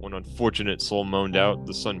 One unfortunate soul moaned out,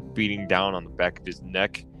 the sun beating down on the back of his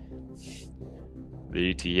neck. The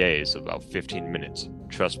ETA is about 15 minutes.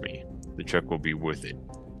 Trust me, the trek will be worth it.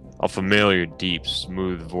 A familiar, deep,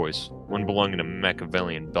 smooth voice, one belonging to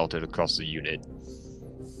Machiavellian, belted across the unit.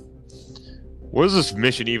 What is this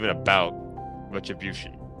mission even about?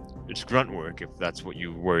 Retribution. It's grunt work, if that's what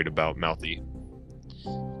you're worried about, Mouthy.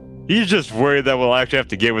 He's just worried that we'll actually have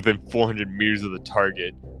to get within 400 meters of the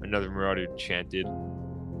target, another marauder chanted.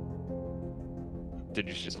 Did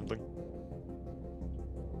you say something?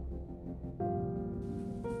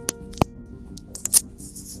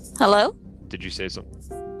 Hello? Did you say something?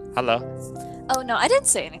 Hello? Oh no, I didn't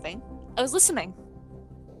say anything. I was listening.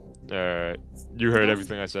 You heard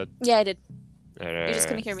everything I said? Yeah, I did. You just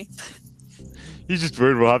couldn't hear me. He's just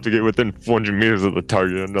worried we'll have to get within 400 meters of the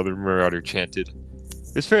target, another marauder chanted.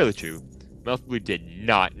 It's fairly true. Mouthblue did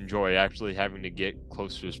not enjoy actually having to get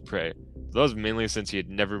close to his prey. That was mainly since he had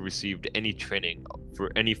never received any training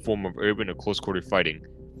for any form of urban or close-quarter fighting.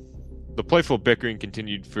 The playful bickering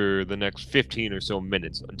continued for the next 15 or so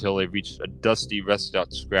minutes until they reached a dusty,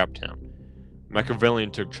 rusted-out scrap town.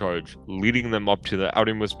 Machiavellian took charge, leading them up to the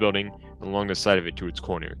outermost building and along the side of it to its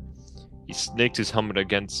corner. He snaked his helmet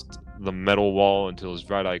against the metal wall until his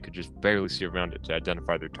right eye could just barely see around it to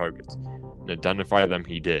identify their targets, and identify them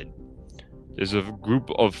he did. There's a group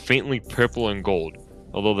of faintly purple and gold,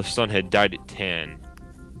 although the sun had dyed it tan,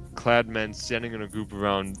 clad men standing around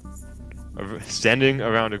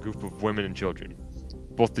a group of women and children.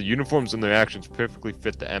 Both the uniforms and their actions perfectly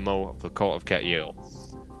fit the MO of the cult of Catiel,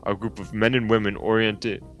 a group of men and women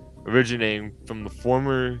originating from the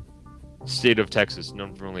former state of Texas,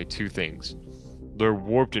 known for only two things: their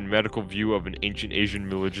warped and radical view of an ancient Asian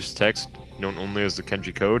religious text, known only as the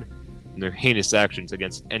Kenji Code, and their heinous actions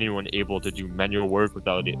against anyone able to do manual work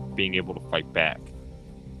without it being able to fight back.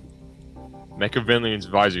 Machiavellian's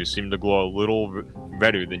visor seemed to glow a little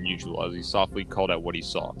redder than usual as he softly called out what he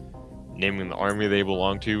saw, naming the army they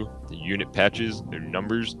belonged to, the unit patches, their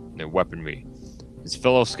numbers, and their weaponry. His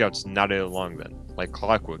fellow scouts nodded along then. Like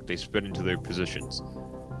clockwork, they sped into their positions.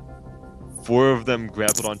 4 of them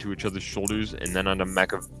grappled onto each other's shoulders and then onto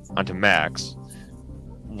Max,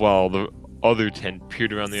 while the other 10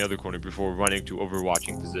 peered around the other corner before running to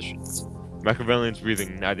overwatching positions. Machiavellian's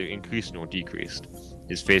breathing neither increased nor decreased.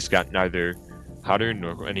 His face got neither hotter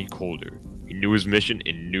nor any colder. He knew his mission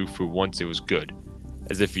and knew for once it was good,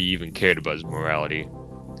 as if he even cared about his morality.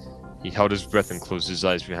 He held his breath and closed his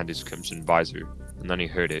eyes behind his crimson visor, and then he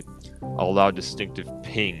heard it, a loud distinctive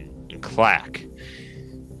ping and clack.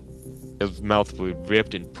 His mouth bleed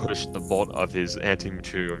ripped and pushed the bolt of his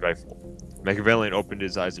anti-material rifle. Machiavellian opened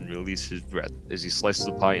his eyes and released his breath as he sliced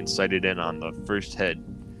the pie and sighted in on the first head,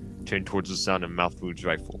 turned towards the sound of Mouthblood's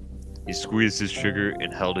rifle. He squeezed his trigger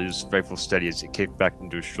and held his rifle steady as it kicked back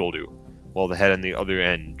into his shoulder, while the head on the other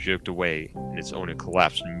end jerked away and its owner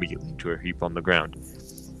collapsed immediately into a heap on the ground.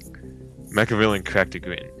 Machiavellian cracked a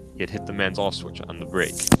grin. He had hit the man's off switch on the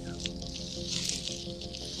brake.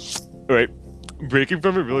 Alright, breaking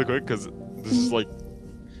from it really quick, because this is like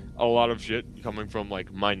a lot of shit coming from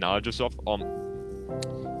like my knowledge of stuff.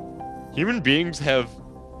 Human beings have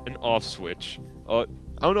an off switch. I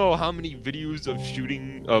don't know how many videos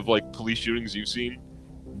of like police shootings you've seen,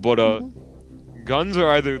 but guns are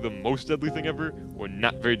either the most deadly thing ever or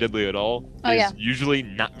not very deadly at all. It's usually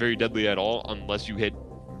not very deadly at all unless you hit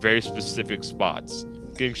very specific spots.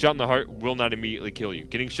 Getting shot in the heart will not immediately kill you.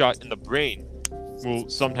 Getting shot in the brain will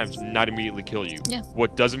sometimes not immediately kill you. Yeah.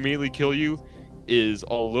 What does immediately kill you is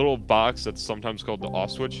a little box that's sometimes called the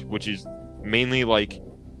off switch, which is mainly like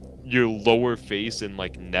your lower face and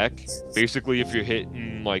like neck. Basically, if you're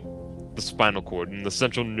hitting like the spinal cord and the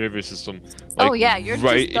central nervous system, like you're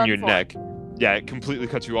right just in your done for. neck, yeah, it completely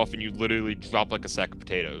cuts you off and you literally drop like a sack of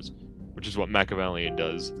potatoes, which is what Machiavellian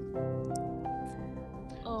does.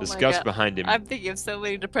 The scouts behind him. I'm thinking of so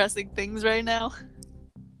many depressing things right now.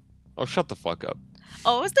 Oh, shut the fuck up.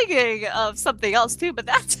 Oh, I was thinking of something else too, but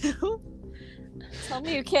that too. Tell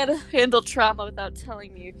me you can't handle trauma without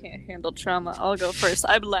telling me you can't handle trauma. I'll go first.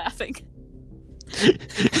 I'm laughing.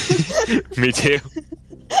 Me too.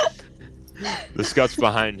 The scouts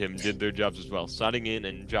behind him did their jobs as well, sliding in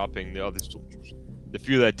and dropping the other soldiers. The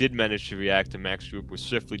few that did manage to react to Mac's group were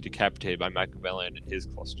swiftly decapitated by Machiavellian and his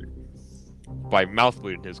cluster. By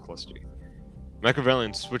Mouthblood and his cluster.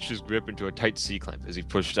 Machiavellian switched his grip into a tight C-clamp as he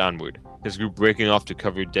pushed onward, his group breaking off to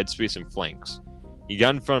cover dead space and flanks. He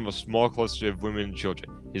got in front of a small cluster of women and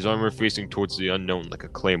children, his armor facing towards the unknown like a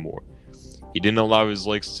claymore. He didn't allow his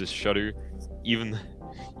legs to shudder, even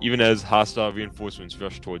as hostile reinforcements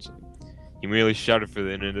rushed towards him. He merely shouted for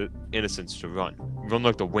the innocents to run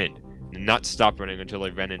like the wind, and not stop running until they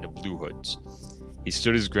ran into Blue Hoods. He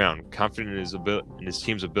stood his ground, confident in his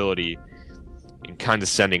team's ability and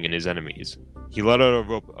condescending in his enemies. He let out a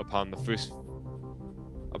rope upon the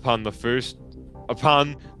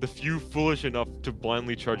few foolish enough to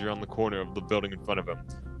blindly charge around the corner of the building in front of him.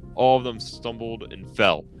 All of them stumbled and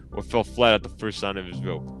fell, or fell flat at the first sign of his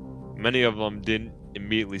rope. Many of them didn't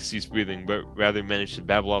immediately cease breathing, but rather managed to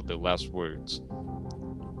babble out their last words.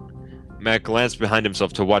 Mac glanced behind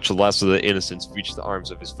himself to watch the last of the innocents reach the arms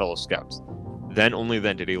of his fellow scouts. Then, only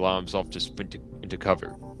then, did he allow himself to sprint into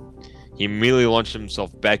cover. He immediately launched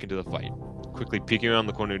himself back into the fight, quickly peeking around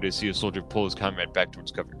the corner to see a soldier pull his comrade back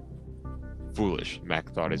towards cover. Foolish,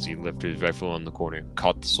 Mac thought as he lifted his rifle on the corner,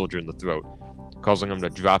 caught the soldier in the throat, causing him to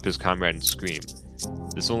drop his comrade and scream.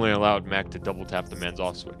 This only allowed Mac to double-tap the man's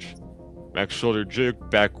off switch. Mac's shoulder jerked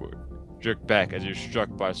back as he was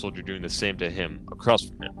struck by a soldier doing the same to him, across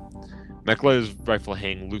from him. Mac let his rifle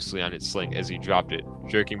hang loosely on its sling as he dropped it,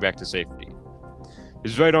 jerking back to safety.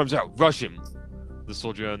 His right arm's out, rush him! The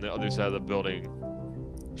soldier on the other side of the building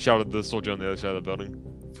shouted the soldier on the other side of the building.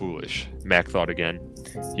 Foolish, Mac thought again.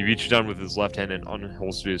 He reached down with his left hand and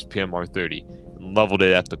unholstered his PMR-30 and leveled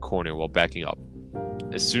it at the corner while backing up.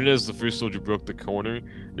 As soon as the first soldier broke the corner,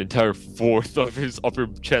 an entire fourth of his upper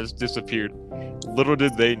chest disappeared. Little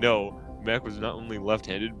did they know, Mac was not only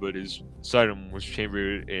left-handed, but his sidearm was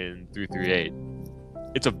chambered in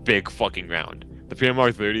 .338. It's a big fucking round. The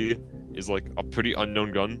PMR-30 is like a pretty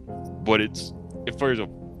unknown gun, but it fires a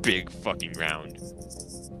big fucking round.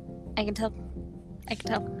 I can tell.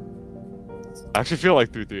 I actually feel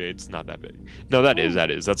like .338's not that big. No, that is.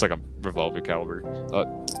 That's like a revolver caliber.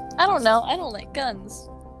 I don't know. I don't like guns.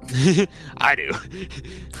 I do.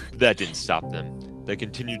 That didn't stop them. They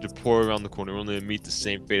continued to pour around the corner, only to meet the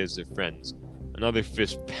same fate as their friends. Another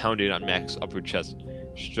fist pounded on Mac's upper chest,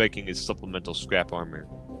 striking his supplemental scrap armor.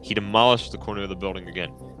 He demolished the corner of the building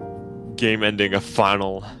again, game-ending a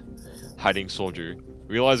final hiding soldier.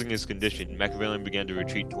 Realizing his condition, Machiavellian began to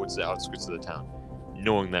retreat towards the outskirts of the town,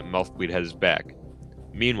 knowing that Mouthbleed had his back.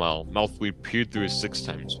 Meanwhile, Mouthbleed peered through his 6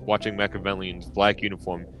 times, watching Machiavellian's black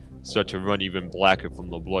uniform start to run even blacker from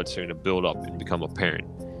the blood starting to build up and become apparent.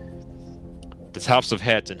 The tops of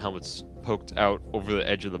hats and helmets poked out over the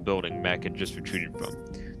edge of the building Mac had just retreated from.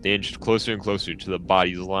 They inched closer and closer to the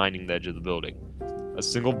bodies lining the edge of the building. A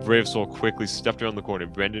single brave soul quickly stepped around the corner,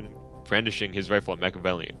 brandishing his rifle at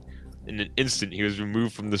Machiavellian. In an instant, he was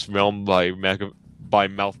removed from this realm by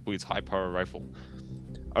Mouthbleed's high-power rifle.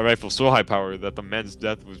 A rifle so high-powered that the man's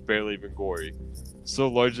death was barely even gory. So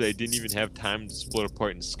large that he didn't even have time to split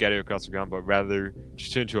apart and scatter across the ground, but rather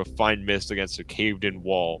just turned to a fine mist against a caved-in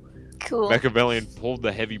wall. Cool. Machiavellian pulled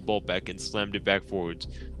the heavy bolt back and slammed it back forwards,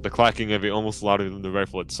 the clacking of it almost louder than the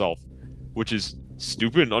rifle itself, which is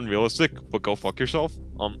stupid and unrealistic, but go fuck yourself.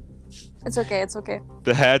 It's okay, it's okay.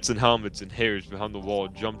 The hats and helmets and hairs behind the wall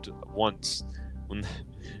jumped once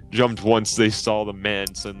they saw the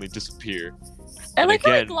man suddenly disappear. I And like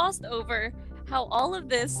how I again- glossed over how all of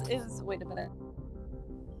this is. Wait a minute.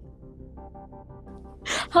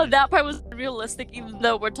 How that part was realistic, even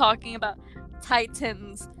though we're talking about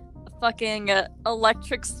Titans, fucking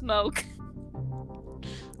electric smoke.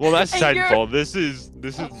 Well, that's And you're- Titanfall. This is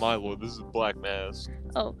my lord. This is Black Mask.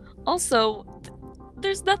 Also,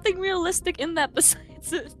 there's nothing realistic in that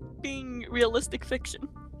besides it being realistic fiction.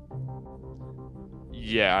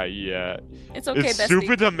 Yeah. It's okay, It's bestie.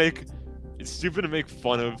 stupid to make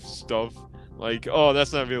fun of stuff like, oh,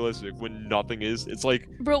 that's not realistic when nothing is. It's like,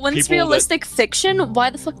 Bro, when it's people that- realistic fiction, why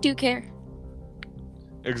the fuck do you care?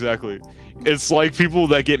 exactly. It's like people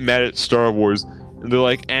that get mad at Star Wars and they're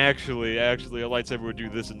like, actually, a lightsaber would do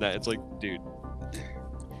this and that. It's like, dude.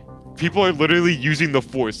 People are literally using the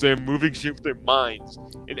Force. They're moving shit with their minds,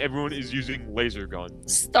 and everyone is using laser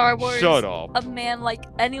guns. Star Wars. Shut up. A man like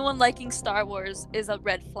anyone liking Star Wars is a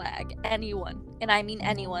red flag. Anyone, and I mean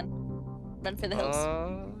anyone. Run for the hills.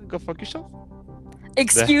 Go fuck yourself.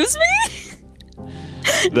 Excuse me?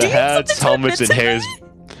 Do The you have hats, something to helmets, admit and to hairs. me?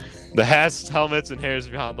 The hats, helmets, and hairs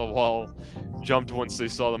behind the wall jumped once they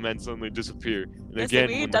saw the men suddenly disappear. And Listen, again,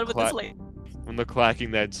 we ain't when done with this later. when the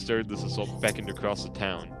clacking that had stirred this assault beckoned across the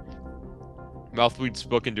town. Mouthbleed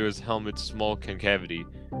spoke into his helmet's small concavity.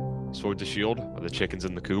 Sword to shield? Are the chickens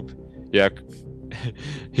in the coop? Yeah.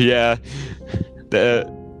 Yeah. The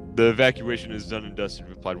evacuation is done and dusted,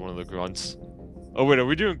 replied one of the grunts. Oh wait, are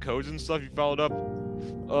we doing codes and stuff? You followed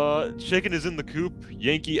up? Chicken is in the coop.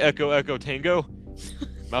 Yankee Echo Echo Tango?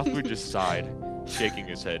 Mouthbleed just sighed, shaking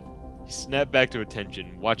his head. He snapped back to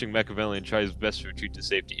attention, watching Machiavellian try his best to retreat to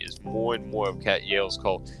safety as more and more of Cat Yale's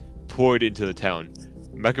call poured into the town.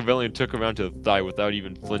 Machiavellian took around to the thigh without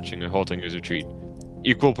even flinching or halting his retreat.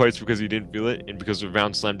 Equal parts because he didn't feel it, and because the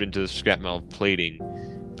round slammed into the scrap metal plating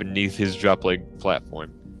beneath his drop leg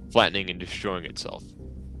platform, flattening and destroying itself.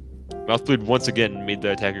 Mouthbleed once again made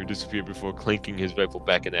the attacker disappear before clinking his rifle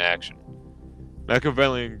back into action.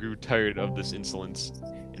 Machiavellian grew tired of this insolence,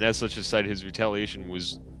 and as such decided his retaliation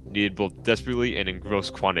was needed both desperately and in gross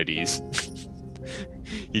quantities.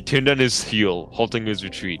 He turned on his heel, halting his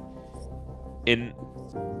retreat. And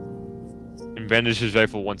brandished his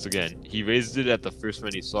rifle once again. He raised it at the first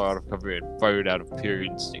man he saw out of cover and fired out of pure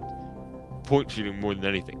instinct, point shooting more than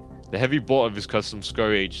anything. The heavy bolt of his custom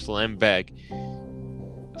Scar H slammed back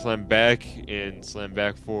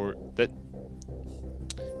for that.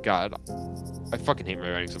 God, I fucking hate my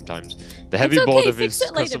writing sometimes. The heavy It's bolt okay, of his fix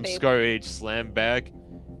it later, custom babe. Scar H slammed back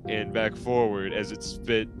and back forward as it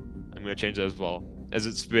spit. I'm gonna change that as well. As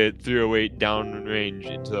it spit 308 downrange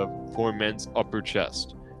into the poor man's upper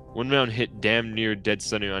chest. One round hit damn near dead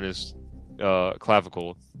center on his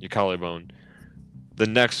clavicle, your collarbone. The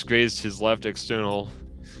next grazed his left external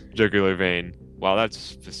jugular vein. Wow, that's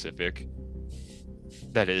specific.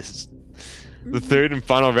 That is. The third and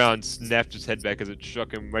final round snapped his head back as it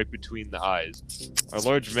struck him right between the eyes. A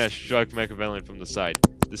large mesh struck Machiavellian from the side.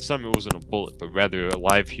 This time it wasn't a bullet, but rather a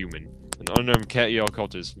live human. An unarmed Cat Yale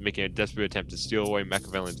cultist making a desperate attempt to steal away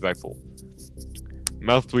Machiavellian's rifle.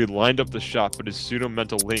 Mouthbleed lined up the shot, but his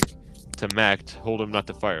pseudo-mental link to Mac told him not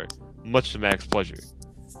to fire, much to Mac's pleasure.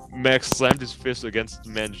 Mac slammed his fist against the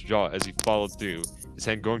man's jaw as he followed through, his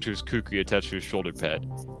hand going to his kukri attached to his shoulder pad.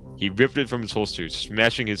 He ripped it from its holster,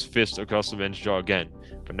 smashing his fist across the man's jaw again,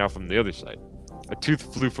 but now from the other side. A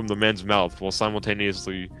tooth flew from the man's mouth, while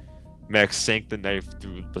simultaneously Mac sank the knife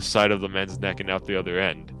through the side of the man's neck and out the other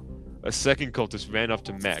end. A second cultist ran up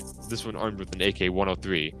to Mac, this one armed with an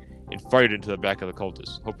AK-103, and fired into the back of the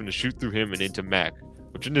cultist, hoping to shoot through him and into Mac,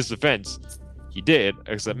 which in his defense, he did,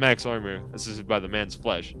 except Mac's armor, assisted by the man's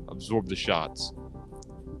flesh, absorbed the shots.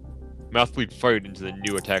 Mouthbleed fired into the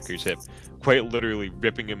new attacker's hip, quite literally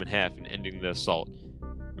ripping him in half and ending the assault.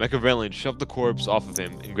 Machiavellian shoved the corpse off of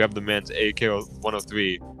him and grabbed the man's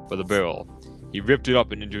AK-103 by the barrel. He ripped it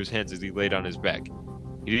up and into his hands as he laid on his back.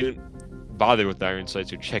 He didn't bother with the iron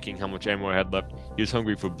sights or checking how much ammo I had left. He was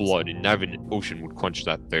hungry for blood, and not even an ocean would quench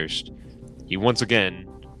that thirst. He once again,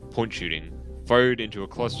 point shooting, fired into a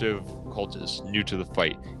cluster of cultists new to the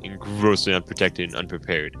fight and grossly unprotected and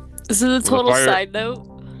unprepared. This is a total side note,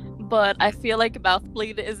 but I feel like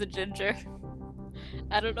Mouthbleed is a ginger.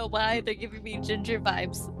 I don't know why they're giving me ginger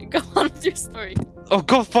vibes. Go on with your story. Oh,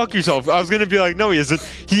 go fuck yourself. I was gonna be like, no, he isn't.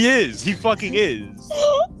 He is. He fucking is.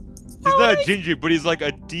 He's not a ginger, but he's like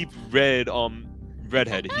a deep red,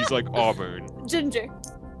 redhead. He's like auburn. Ginger.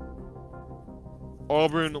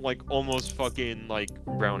 Auburn, like almost fucking like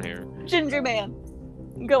brown hair. Ginger man.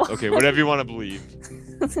 Go on. Okay, whatever you want to believe.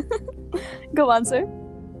 Go on, sir.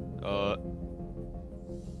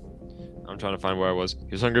 I'm trying to find where I was.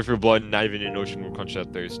 He was hungry for blood, not even an ocean would quench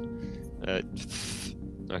that thirst.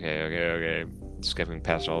 Okay. Skipping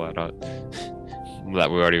past all that that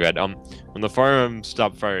we already read. When the firearm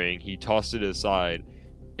stopped firing, he tossed it aside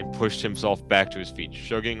and pushed himself back to his feet,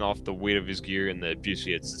 shrugging off the weight of his gear and the abuse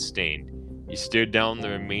he had sustained. He stared down the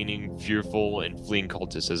remaining fearful and fleeing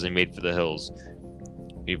cultists as they made for the hills.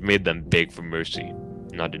 We've made them beg for mercy,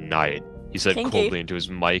 not deny it, he said coldly into his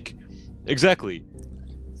mic. Exactly.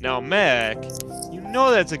 Now, Mac, you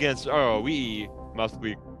know that's against ROE,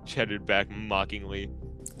 Mouthbleed chattered back mockingly.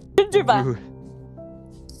 Ginger vibe.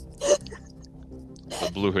 The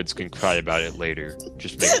Blue Hoods can cry about it later.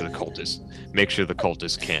 Just make sure the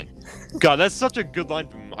cultists can. God, that's such a good line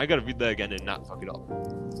from him. I gotta read that again and not fuck it up.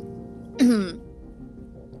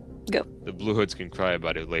 Go. The Blue Hoods can cry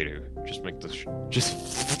about it later. Just make the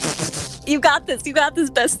You got this,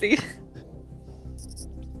 bestie.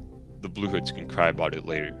 The Blue Hoods can cry about it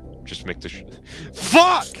later. Just make the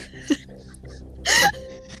fuck!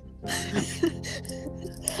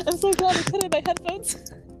 I'm so glad I put in my headphones.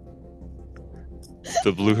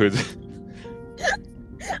 The Blue Hoods.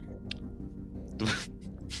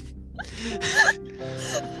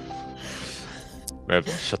 Rev,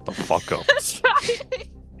 shut the fuck up. I'm trying.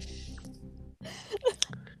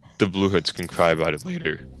 The Blue Hoods can cry about it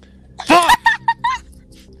later. Fuck!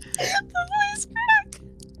 The voice crack.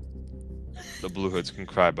 The Blue Hoods can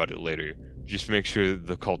cry about it later. Just make sure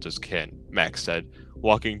the cultists can, Max said,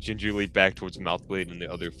 walking gingerly back towards Mouthbleed and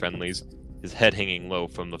the other friendlies, his head hanging low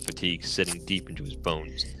from the fatigue setting deep into his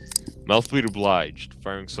bones. Mouthbleed obliged,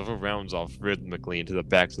 firing several rounds off rhythmically into the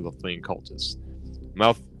backs of the fleeing cultists.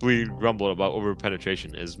 Mouthbleed grumbled about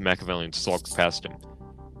over-penetration as Machiavellian stalked past him.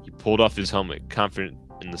 He pulled off his helmet, confident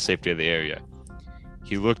in the safety of the area.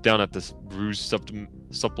 He looked down at the bruised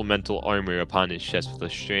supplemental armor upon his chest with a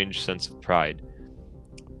strange sense of pride.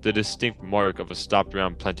 The distinct mark of a stopped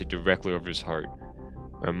round planted directly over his heart.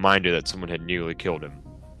 A reminder that someone had nearly killed him.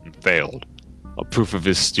 And failed. A proof of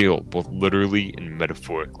his steel, both literally and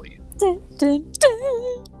metaphorically. Dun, dun, dun.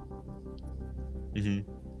 Mm-hmm.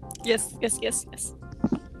 Yes.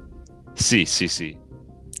 See.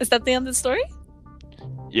 Is that the end of the story?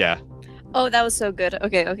 Yeah. Oh, that was so good.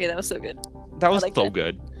 Okay, that was so good. That was so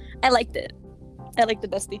good. I liked it. I liked the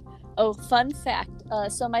bestie. Oh, fun fact.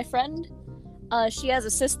 So my friend, she has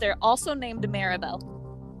a sister also named Maribel.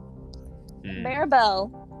 Maribel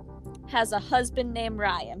has a husband named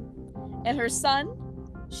Ryan. And her son,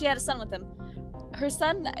 she had a son with him. Her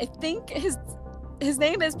son, I think his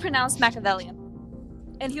name is pronounced Machiavellian.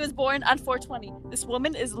 And he was born on 420. This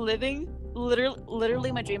woman is living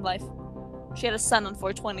literally my dream life. She had a son on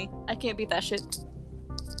 420. I can't beat that shit.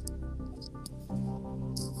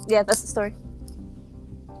 Yeah, that's the story.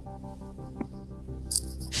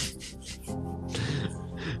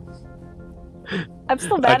 I'm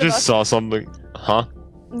still mad. I just saw something. Huh?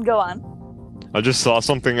 Go on. I just saw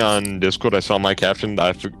something on Discord. I saw my caption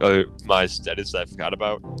that my status that I forgot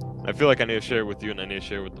about. I feel like I need to share it with you, and I need to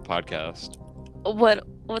share it with the podcast.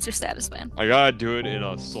 What's your status, man? I gotta do it in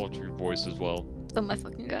a sultry voice as well. Oh my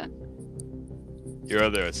fucking god. You're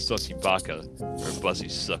either a sussy baka or a bussy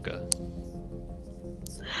sucker.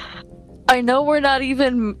 I know we're not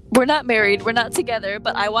married, we're not together,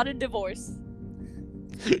 but I want a divorce.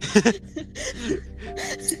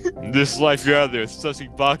 This life, you're either a sussy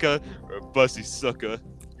baka or a bussy sucker.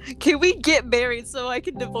 Can we get married so I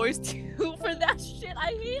can divorce you for that shit?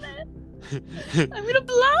 I hate it. I'm gonna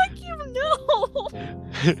block you. No.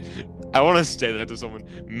 I want to say that to someone.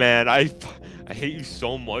 Man, I hate you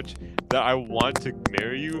so much that I want to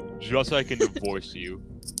marry you just so I can divorce you.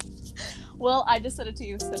 Well, I just said it to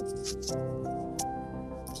you, so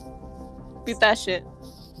beat that shit.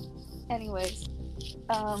 Anyways,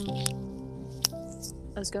 I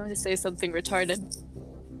was going to say something retarded.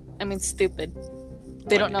 I mean, stupid.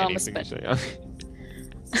 They don't know I'm a sped. I'm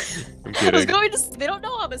I was kidding. going to. They don't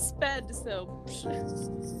know I'm a sped, so.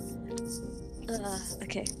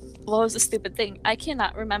 Okay. What was the stupid thing? I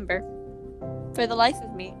cannot remember. For the life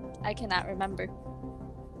of me, I cannot remember.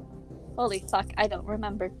 Holy fuck, I don't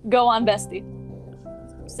remember. Go on, bestie.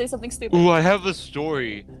 Say something stupid. Ooh, I have a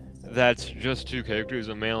story that's just 2 characters,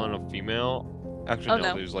 a male and a female. Actually, Oh, no,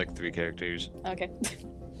 no. there's like 3 characters. Okay.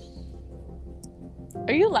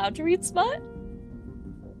 Are you allowed to read smut?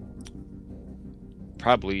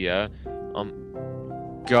 Probably, yeah.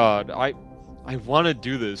 God, I want to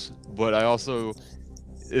do this, but I also,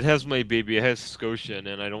 it has my baby, it has Scotian,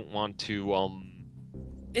 and I don't want to,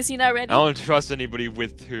 Is he not ready? I don't trust anybody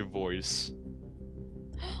with her voice.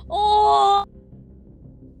 Oh!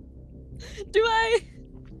 Do I?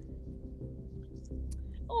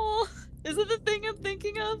 Oh, is it the thing I'm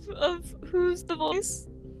thinking of who's the voice?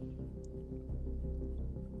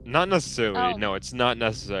 Not necessarily, Oh. no, it's not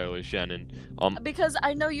necessarily Shannon. Because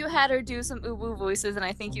I know you had her do some uwu voices, and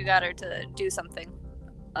I think you got her to do something.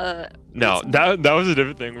 No, that was a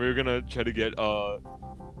different thing. We were gonna try to get,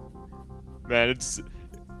 man, it's,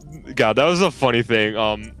 God, that was a funny thing,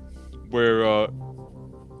 where,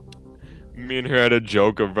 me and her had a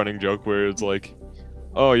running joke where it's like,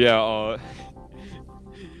 oh yeah,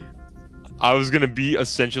 I was gonna be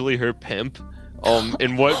essentially her pimp,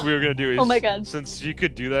 and what we were gonna do is, Oh my God. since she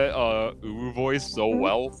could do that, uwu voice so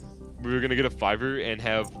well, we were gonna get a Fiverr and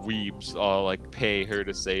have weebs, like, pay her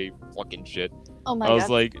to say fucking shit. Oh my I was god.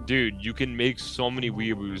 like, dude, you can make so many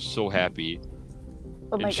weeaboos so happy.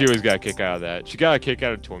 Oh my And she god. always got a kick out of that. She got a kick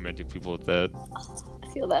out of tormenting people with that.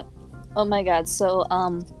 I feel that. Oh my god. So,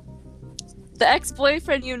 the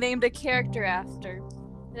ex-boyfriend you named a character after,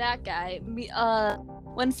 that guy.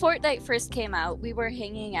 When Fortnite first came out, we were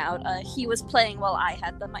hanging out. He was playing while I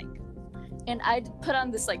had the mic, and I put on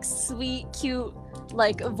this like sweet, cute,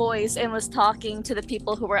 like voice and was talking to the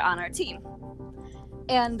people who were on our team.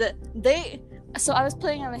 And so I was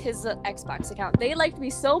playing on his Xbox account. They liked me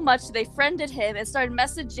so much, they friended him and started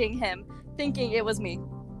messaging him, thinking it was me.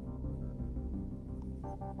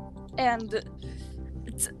 And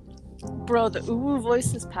bro, the uwu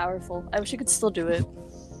voice is powerful. I wish I could still do it.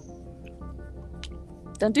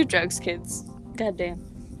 Don't do drugs, kids. God damn.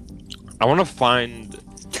 I want to find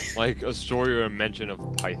like a story or a mention of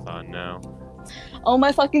Python now. Oh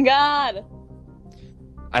my fucking god!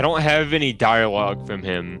 I don't have any dialogue from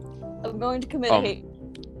him, I'm going to commit a hate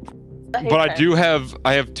but I crime. do have.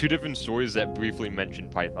 I have 2 different stories that briefly mention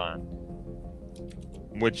Python,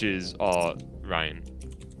 which is Ryan.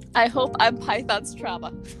 I hope I'm Python's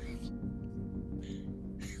trauma.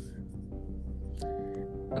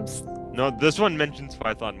 No, this one mentions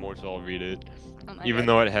Python more, so I'll read it, Oh my even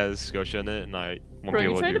god. though it has Scotia in it, and I won't Bro, be you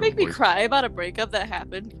able to trying do to her make me voice. cry about a breakup that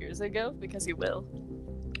happened years ago? Because you will.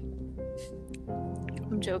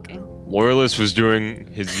 I'm joking. Loyalist was doing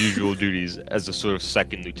his usual duties as a sort of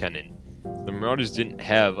second lieutenant. The Marauders didn't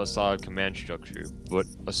have a solid command structure, but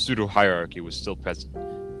a pseudo-hierarchy was still present.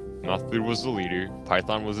 Mouthblood was the leader,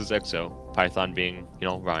 Python was his XO, Python being,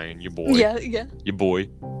 Ryan, your boy. Yeah. Your boy.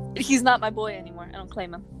 He's not my boy anymore. I don't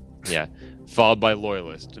claim him. Yeah. Followed by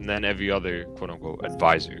Loyalist, and then every other, quote-unquote,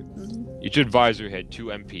 advisor. Mhm. Each advisor had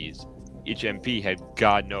 2 MPs. Each MP had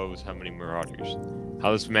God knows how many Marauders.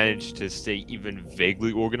 How this managed to stay even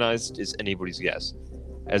vaguely organized is anybody's guess,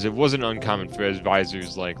 as it wasn't uncommon for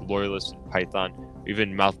advisors like Loyalist and Python, or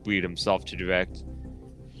even Mouthbleed himself to directly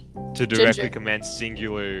Ginger. command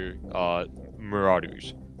singular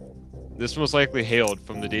Marauders. This most likely hailed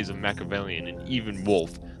from the days of Machiavellian and even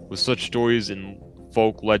Wolf, with such stories in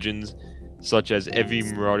folk legends such as every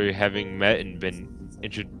Marauder having met and been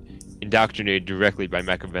indoctrinated directly by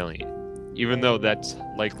Machiavellian, even though that's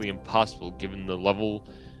likely impossible given the level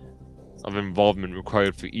of involvement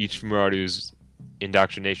required for each Marauder's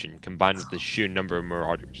indoctrination combined with the sheer number of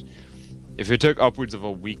Marauders. If it took upwards of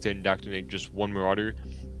a week to indoctrinate just one Marauder,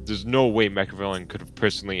 there's no way Machiavellian could have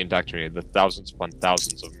personally indoctrinated the thousands upon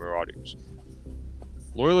thousands of Marauders.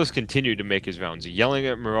 Loyalist continued to make his rounds, yelling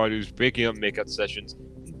at Marauders, breaking up makeout sessions,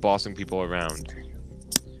 and bossing people around.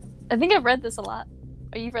 I think I've read this a lot.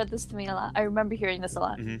 Or you've read this to me a lot. I remember hearing this a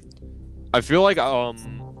lot. I feel like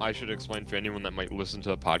I should explain for anyone that might listen to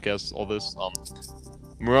the podcast all this.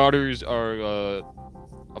 Marauders are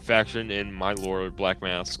a faction in my lore, Black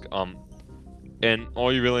Mask. And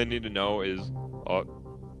all you really need to know is,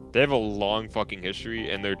 they have a long fucking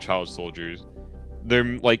history, and they're child soldiers.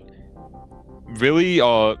 They're like really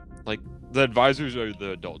like the advisors are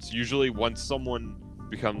the adults. Usually, once someone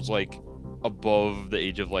becomes like above the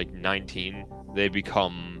age of like 19, they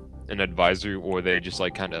become an advisor, or they just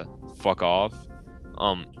like kind of fuck off.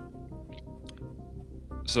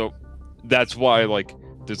 So that's why like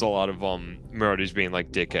there's a lot of marauders being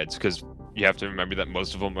like dickheads, because you have to remember that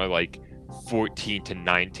most of them are like 14 to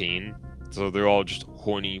 19, so they're all just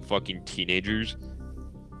horny fucking teenagers.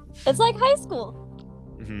 It's like high school.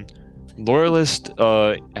 Loyalist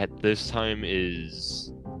at this time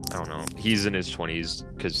is, I don't know, he's in his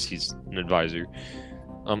 20s because he's an advisor.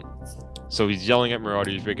 So he's yelling at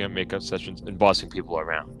marauders, breaking up makeup sessions, and bossing people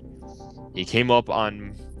around. He came up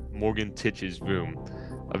on Morgan Titch's room,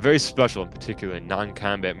 a very special and particular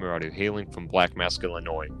non-combat marauder hailing from Black Mask,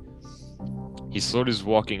 Illinois. He slowed his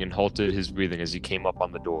walking and halted his breathing as he came up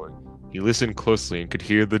on the door. He listened closely and could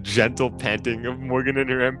hear the gentle panting of Morgan and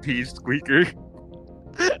her MP, Squeaker.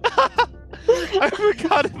 I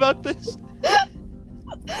forgot about this.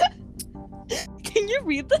 Can you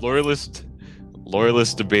read this?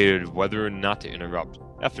 Loyalist debated whether or not to interrupt.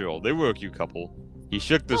 After all, they were a cute couple. He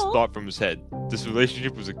shook this thought from his head. This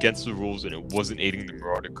relationship was against the rules, and it wasn't aiding the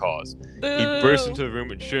marauder cause. Boo. He burst into the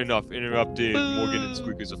room and, sure enough, interrupted Morgan and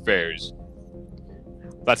Squeaker's affairs.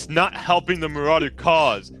 That's not helping the marauder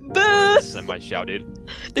cause, Boo. semi-shouted.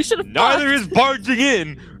 They should have. Neither is barging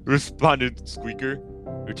in, responded Squeaker.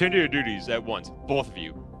 Return to your duties at once, both of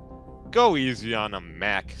you. Go easy on a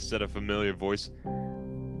Mac, said a familiar voice.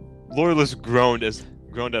 Loyalist groaned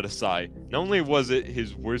at a sigh. Not only was it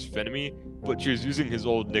his worst enemy, but she was using his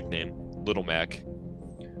old nickname, Little Mac.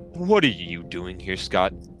 What are you doing here,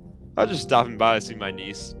 Scott? I was just stopping by to see my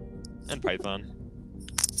niece. And Python.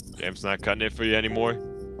 James not cutting it for you anymore.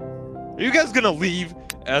 Are you guys gonna leave?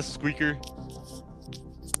 Asked Squeaker.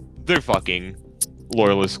 They're fucking,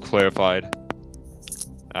 Loyalist clarified.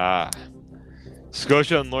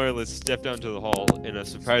 Scotia and Loyalist stepped down to the hall in a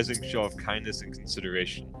surprising show of kindness and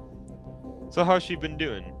consideration. So how's she been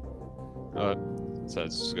doing?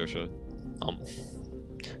 Says Scotia.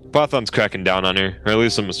 Python's cracking down on her, or at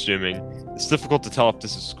least I'm assuming. It's difficult to tell if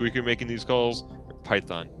this is Squeaker making these calls, or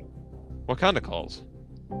Python. What kind of calls?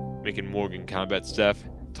 Making Morgan combat staff,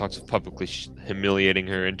 talks of publicly humiliating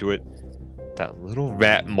her into it. That little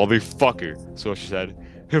rat motherfucker, Scotia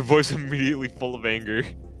said, her voice immediately full of anger.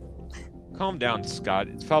 Calm down, Scott.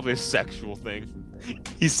 It's probably a sexual thing.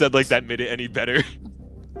 He said like that made it any better.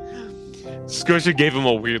 Scotia gave him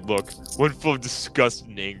a weird look, one full of disgust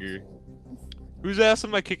and anger. Whose ass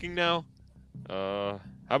am I kicking now? How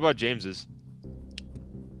about James's?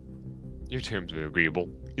 Your terms are agreeable.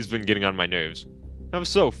 He's been getting on my nerves. How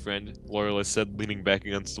so, friend? Loyalist said, leaning back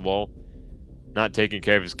against the wall. Not taking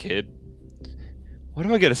care of his kid? Why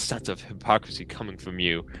do I get a sense of hypocrisy coming from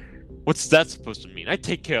you? What's that supposed to mean? I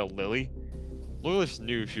take care of Lily. Loyalist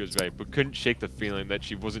knew she was right, but couldn't shake the feeling that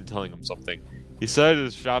she wasn't telling him something. He decided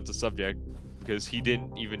to drop the subject because he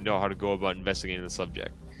didn't even know how to go about investigating the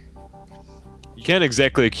subject. You can't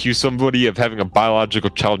exactly accuse somebody of having a biological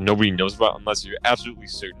child nobody knows about unless you're absolutely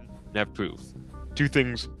certain and have proof. Two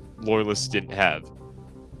things Loyalists didn't have.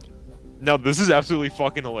 Now, this is absolutely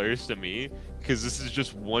fucking hilarious to me, because this is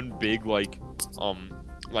just one big, like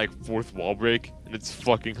fourth wall break, and it's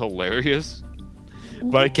fucking hilarious.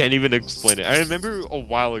 But I can't even explain it. I remember a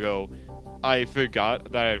while ago, I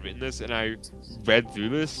forgot that I had written this, and I read through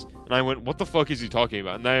this, and I went, what the fuck is he talking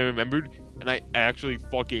about? And then I remembered, and I actually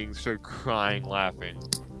fucking started crying laughing.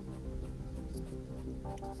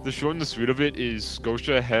 The short and the sweet of it is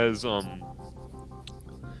Scotia has, a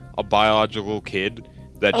biological kid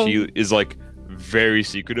that she is, like, very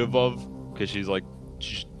secretive of, because she's, like,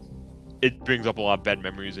 it brings up a lot of bad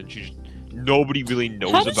memories, and nobody really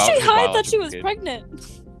knows about. How did she hide that she was kid.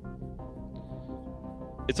 pregnant?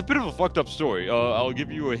 It's a bit of a fucked up story. I'll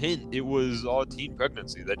give you a hint. It was a teen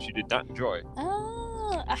pregnancy that she did not enjoy.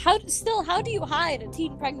 How do you hide a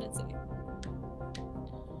teen pregnancy?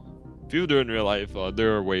 If you do it in real life,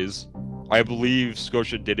 there are ways. I believe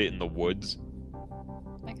Scotia did it in the woods.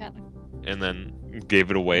 And then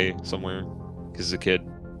gave it away somewhere, because the kid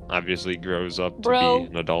obviously grows up to be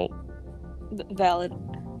an adult. Valid.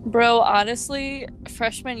 Bro, honestly,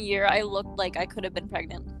 freshman year, I looked like I could have been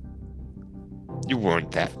pregnant. You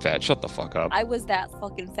weren't that fat. Shut the fuck up. I was that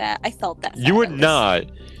fucking fat. I felt that fat. You were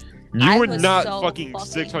not. You were not so fucking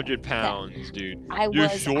 600 pounds, dude. I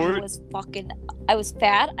was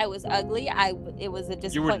fat. I was ugly. It was a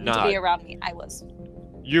disappointment to be around me. I was.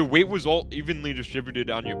 Your weight was all evenly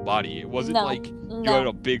distributed on your body. It wasn't like you had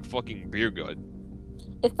a big fucking beer gut.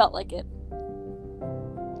 It felt like it.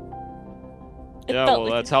 It Yeah, felt well,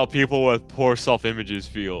 like that's how people with poor self-images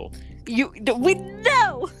feel. we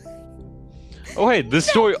know. Oh, hey, this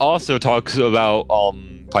No. story also talks about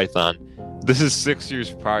Python. This is 6 years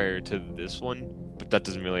prior to this one, but that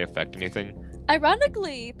doesn't really affect anything.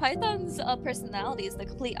 Ironically, Python's personality is the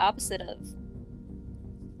complete opposite of,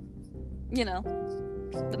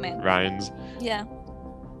 the man. Ryan's. Yeah.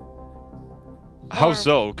 How Or-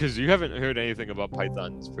 so? Because you haven't heard anything about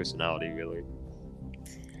Python's personality, really.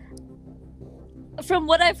 From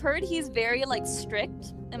what I've heard, he's very like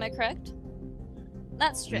strict. Am I correct?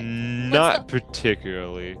 Not strict. Not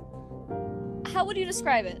particularly. How would you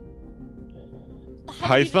describe it?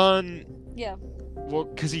 How would you Python, yeah. well,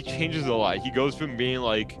 because he changes a lot. He goes from being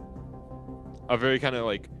like a very kind of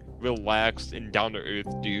like relaxed and down to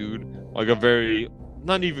earth dude, like a very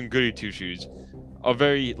not even goody two shoes, a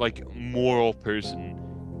very like moral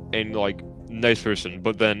person and like nice person.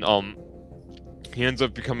 But then he ends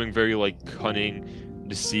up becoming very like cunning,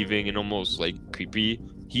 deceiving, and almost like creepy.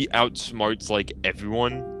 He outsmarts like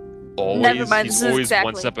everyone. Always. Never mind, He's this is always one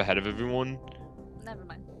exactly- step ahead of everyone. Never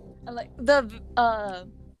mind. Like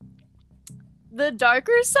the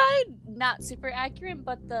darker side, not super accurate,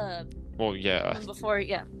 but the Well, yeah. one before,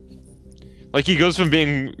 yeah. Like he goes from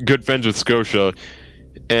being good friends with Scotia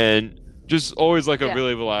and just always like a Yeah.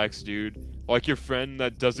 really relaxed dude. Like your friend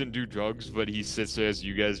that doesn't do drugs, but he sits there as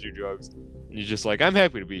you guys do drugs. And he's just like, I'm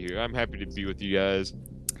happy to be here. I'm happy to be with you guys.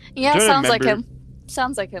 Yeah, trying to sounds like remember- him.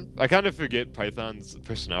 Sounds like him. I kind of forget Python's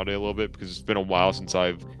personality a little bit because it's been a while since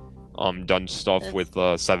I've done stuff Yes. with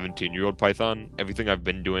 17-year-old Python. Everything I've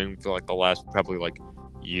been doing for like the last probably like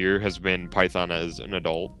year has been Python as an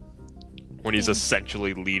adult. When he's Yeah.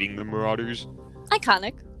 essentially leading the Marauders.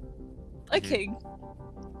 Iconic. A Mhm. king.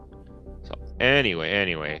 So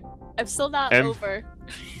anyway. I'm still not Em- over.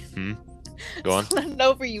 Go on. Still not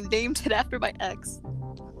over you named it after my ex.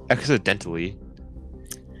 Accidentally.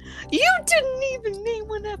 You didn't even name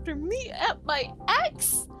one after me at my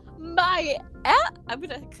ex. I'm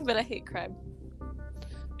gonna hate crime.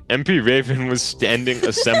 MP Raven was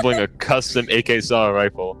assembling a custom AK saw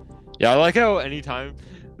rifle. Yeah, I like how anytime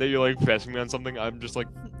that you're like pressing me on something, I'm just like,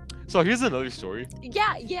 so here's another story.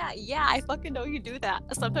 Yeah. I fucking know you do that.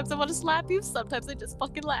 Sometimes I want to slap you. Sometimes I just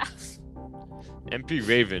fucking laugh. MP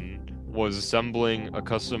Raven was assembling a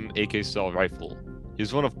custom AK style rifle. He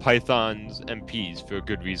was one of Python's MPs for a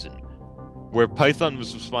good reason. Where Python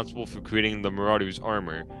was responsible for creating the Marauder's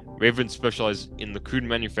armor, Raven specialized in the crude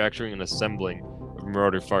manufacturing and assembling of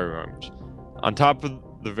Marauder firearms. On top of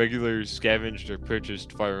the regular scavenged or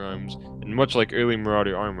purchased firearms, and much like early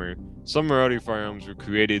Marauder armor, some Marauder firearms were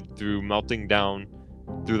created through the melting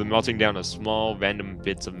down of small random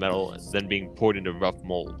bits of metal and then being poured into rough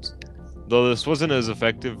molds. Though this wasn't as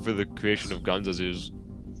effective for the creation of guns as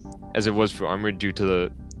it was for armor due to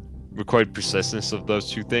the required persistence of those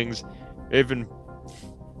two things, Raven,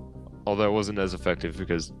 although it wasn't as effective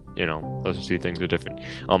because, those two things are different.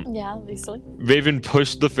 Yeah, obviously. Raven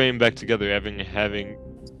pushed the frame back together,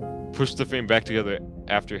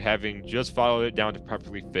 after having just followed it down to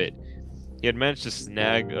properly fit. He had managed to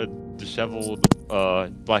snag a disheveled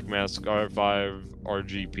Black Mask R5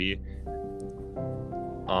 RGP,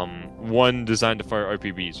 one designed to fire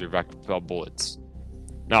RPBs or rocket propelled bullets.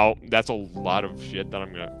 Now that's a lot of shit that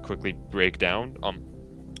I'm gonna quickly break down.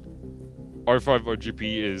 R5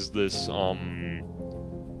 RGP is this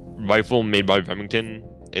rifle made by Remington.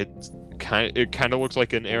 It kind of looks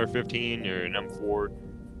like an AR-15 or an M4,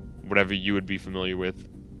 whatever you would be familiar with,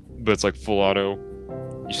 but it's like full auto.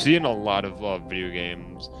 You see it in a lot of video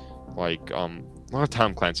games, like a lot of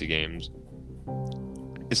Tom Clancy games.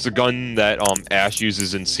 It's the gun that Ash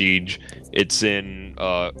uses in Siege. It's in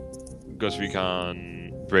Ghost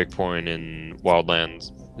Recon, Breakpoint, and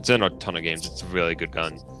Wildlands. It's in a ton of games. It's a really good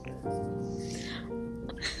gun.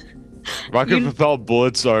 Rocket propelled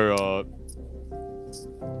bullets are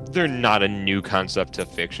they're not a new concept to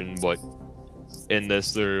fiction, but in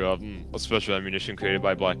this they're a special ammunition created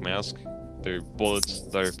by Black Mask. They're bullets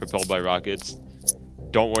that are propelled by rockets.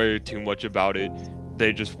 Don't worry too much about it.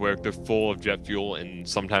 They just work. They're full of jet fuel, and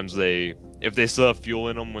sometimes if they still have fuel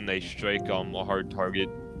in them when they strike a hard target,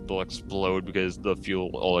 they'll explode because the fuel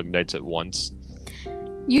all ignites at once.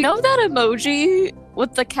 You know that emoji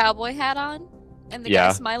with the cowboy hat on and the guy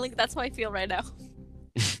Yeah. smiling? That's how I feel right now.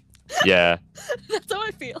 Yeah. That's how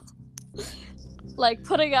I feel. Like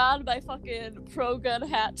putting on my fucking pro gun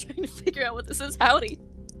hat, trying to figure out what this is. Howdy.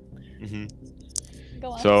 hmm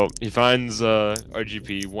Go on. So he finds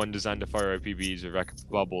RGP, one designed to fire RPBs or rocket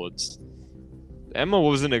propelled bullets. The ammo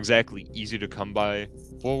wasn't exactly easy to come by.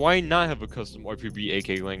 Well, why not have a custom RPB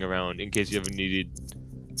AK laying around in case you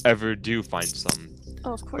ever do find some?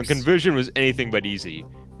 Oh, of The course. conversion was anything but easy.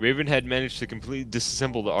 Raven had managed to completely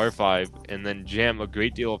disassemble the R5 and then jam a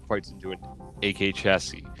great deal of parts into an AK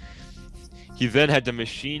chassis. He then had to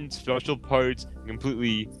machine special parts and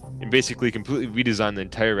basically completely redesign the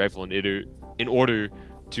entire rifle in order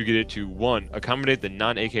to get it to 1. Accommodate the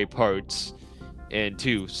non-AK parts, and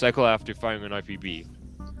 2. Cycle after firing an RPB.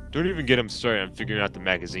 Don't even get him started on figuring out the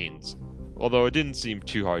magazines. Although it didn't seem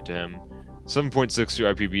too hard to him.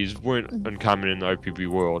 7.62 RPBs weren't uncommon in the RPB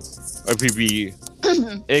world. RPB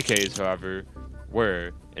AKs, however,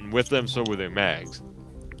 were, and with them so were their mags.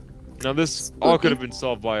 Now this all could have been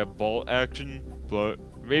solved by a bolt action, but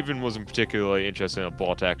Raven wasn't particularly interested in a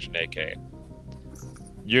bolt action AK.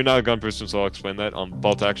 You're not a gun person, so I'll explain that.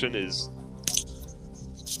 Bolt action is...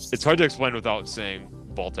 It's hard to explain without saying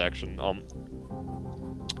bolt action.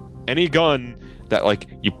 Any gun that, like,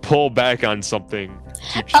 you pull back on something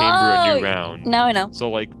to chamber a new round. Now I know. So,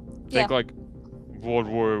 like, think like World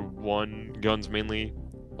War One guns mainly,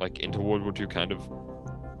 like into World War Two kind of.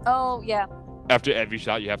 Oh, yeah. After every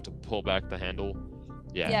shot, you have to pull back the handle.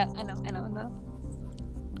 Yeah. Yeah, I know.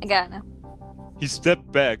 I got it now. He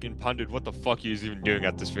stepped back and pondered what the fuck he was even doing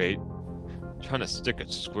at this rate. Trying to stick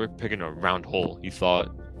a square peg in a round hole, he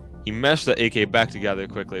thought. He mashed the AK back together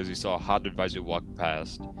quickly as he saw a hot advisor walk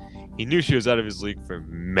past. He knew she was out of his league for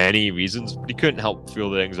many reasons, but he couldn't help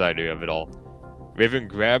feel the anxiety of it all. Raven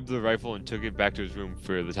grabbed the rifle and took it back to his room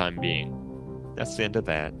for the time being. That's the end of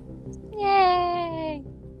that. Yay!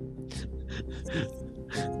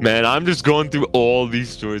 Man, I'm just going through all these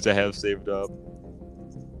stories I have saved up.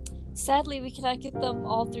 Sadly, we cannot get them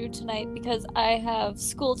all through tonight because I have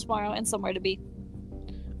school tomorrow and somewhere to be.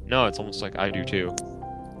 No, it's almost like I do too.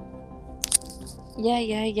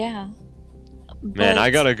 Yeah. Man, I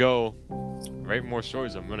gotta go write more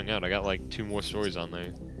stories. I'm running out. I got like 2 more stories on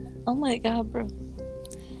there. Oh my god, bro.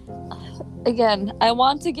 Again, I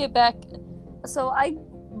want to get back. So I,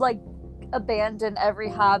 like, abandoned every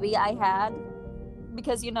hobby I had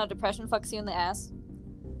because, you know, depression fucks you in the ass.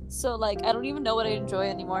 So, like, I don't even know what I enjoy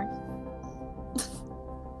anymore.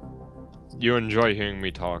 You enjoy hearing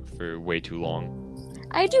me talk for way too long.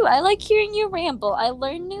 I do. I like hearing you ramble. I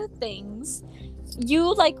learn new things.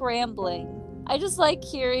 You like rambling. I just like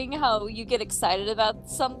hearing how you get excited about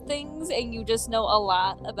some things and you just know a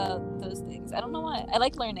lot about those things. I don't know why. I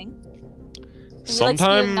like learning. And you like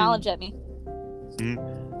spewing knowledge at me.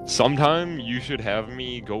 Sometime you should have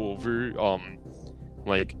me go over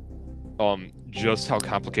just how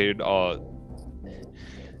complicated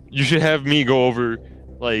you should have me go over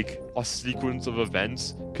like a sequence of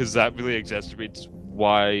events, because that really exacerbates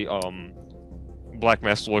why Black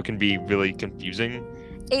Mass lore can be really confusing.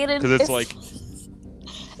 Aiden, because it's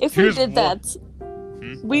if we did that,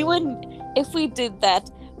 we wouldn't. If we did that,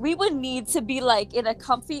 we would need to be like in a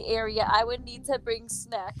comfy area. I would need to bring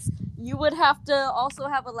snacks. You would have to also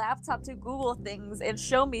have a laptop to Google things and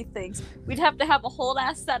show me things. We'd have to have a whole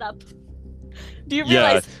ass setup. Do you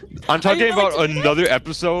realize? Yeah, I'm talking about another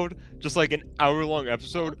episode, just like an hour-long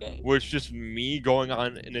episode, where it's just me going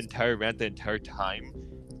on an entire rant the entire time,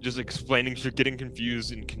 just explaining shit, getting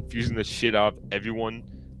confused, and confusing the shit out of everyone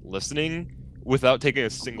listening without taking a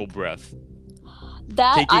single breath.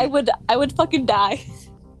 I would fucking die.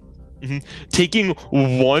 Taking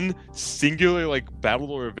one singular like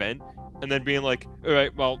battle or event and then being like, all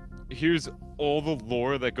right, well, here's all the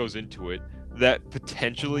lore that goes into it that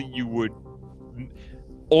potentially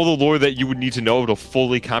all the lore that you would need to know to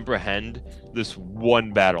fully comprehend this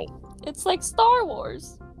one battle. It's like Star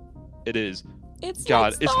Wars. It is. It's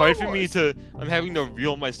God, like it's Star hard for Wars. me I'm having to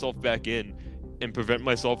reel myself back in and prevent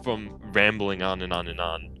myself from rambling on and on and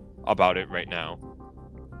on about it right now.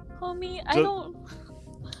 Homie, I don't...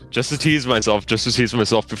 Just to tease myself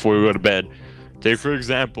before we go to bed. Take, for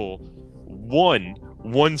example,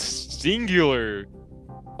 one singular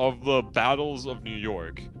of the battles of New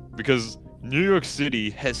York. Because New York City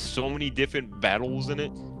has so many different battles in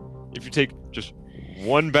it. If you take just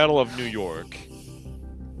one battle of New York,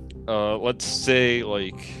 let's say,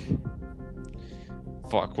 like...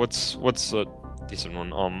 Fuck, what's a decent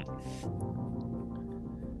one?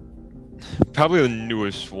 Probably the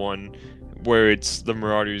newest one, where it's the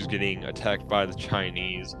Marauders getting attacked by the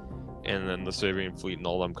Chinese, and then the Serbian fleet and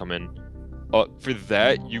all them come in. For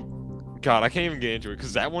that, God, I can't even get into it,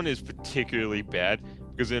 because that one is particularly bad,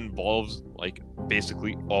 because it involves, like,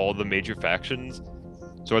 basically all the major factions.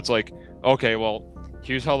 So it's like, okay, well,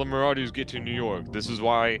 here's how the Marauders get to New York. This is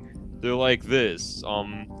why they're like this.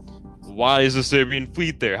 Why is the Serbian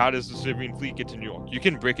fleet there? How does the Serbian fleet get to New York? You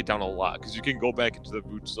can break it down a lot, because you can go back into the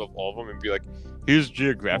roots of all of them and be like, here's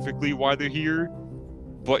geographically why they're here,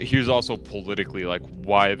 but here's also politically like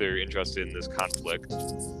why they're interested in this conflict.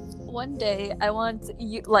 One day, I want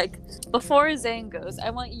you, like, before Zane goes, I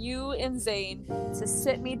want you and Zane to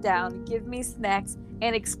sit me down, give me snacks,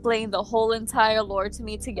 and explain the whole entire lore to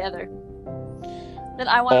me together. Then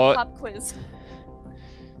I want a pop quiz.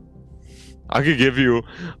 I could give you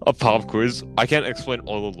a pop quiz. I can't explain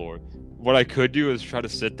all the lore. What I could do is try to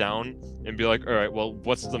sit down and be like, all right, well,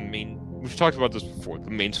 what's the main... We've talked about this before. The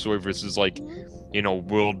main story versus, like, you know,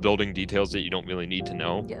 world-building details that you don't really need to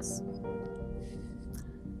know. Yes.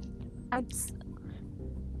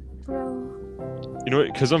 Bro. You know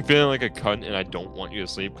what? Because I'm feeling like a cunt and I don't want you to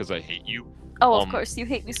sleep because I hate you. Oh, of course. You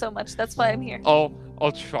hate me so much. That's why I'm here. I'll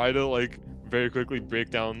try to, like, very quickly break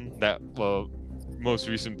down that most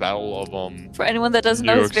recent battle of For anyone that doesn't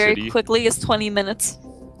know, it's very quickly is 20 minutes.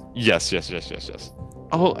 Yes.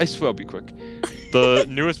 Oh, I swear I'll be quick. The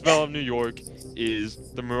newest battle of New York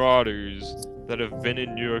is the Marauders that have been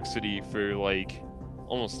in New York City for like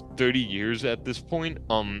almost 30 years at this point.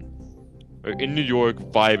 Are in New York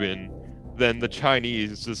vibing. Then the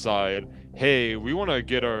Chinese decide, hey, we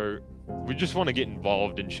just want to get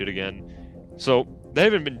involved in shit again. So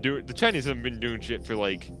the Chinese haven't been doing shit for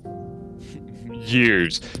like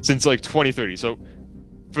years, since like 2030. So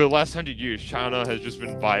for the last 100 years, China has just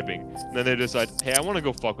been vibing. And then they decide, hey, I want to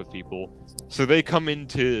go fuck with people. So they come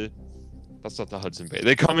into... That's not the Hudson Bay.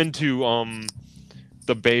 They come into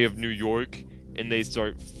the Bay of New York, and they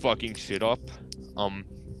start fucking shit up.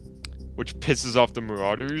 Which pisses off the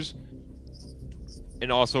Marauders.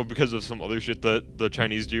 And also, because of some other shit that the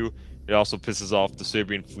Chinese do, it also pisses off the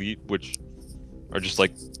Serbian fleet, which are just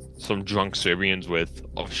like some drunk Serbians with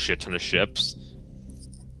a shit ton of ships.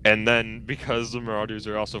 And then, because the Marauders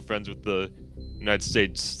are also friends with the United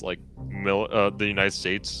States, like, the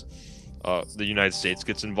United States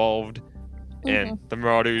gets involved, and the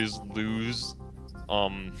Marauders lose,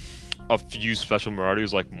 a few special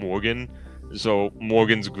Marauders, like Morgan. So,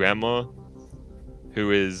 Morgan's grandma,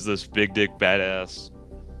 who is this big dick badass,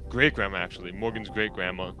 great-grandma, actually, Morgan's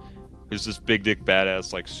great-grandma, who's this big dick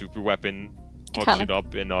badass, like, super weapon, fucks it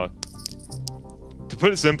up, and, to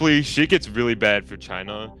put it simply, shit gets really bad for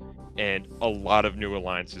China, and a lot of new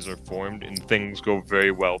alliances are formed, and things go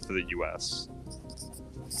very well for the U.S.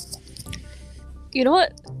 You know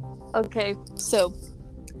what? Okay, so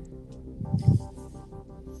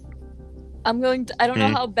I don't know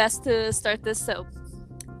how best to start this, so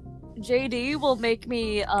JD will make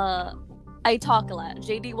me, I talk a lot.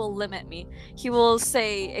 JD will limit me. He will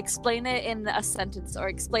say, explain it in a sentence, or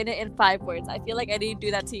explain it in 5 words. I feel like I need to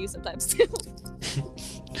do that to you sometimes, too.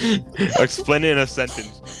 Explain it in a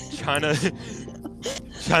sentence. China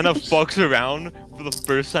fucks around for the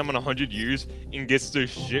first time in 100 years and gets their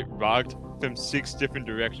shit rocked from 6 different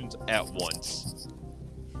directions at once.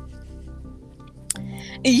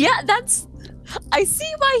 Yeah, I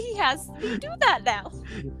see why he has to do that now.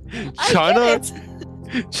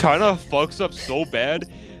 China fucks up so bad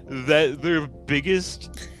that their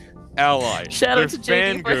biggest ally, shout out to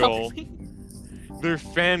JD for helping me. Their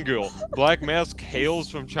fangirl, Black Mask, hails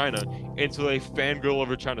from China, and so they fangirl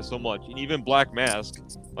over China so much. And even Black Mask,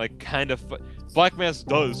 like, Black Mask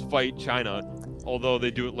does fight China, although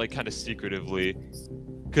they do it, like, kind of secretively.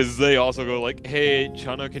 Because they also go, like, hey,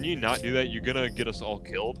 China, can you not do that? You're gonna get us all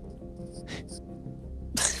killed.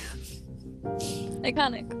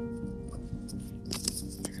 Iconic.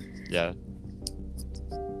 Yeah.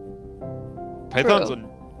 Python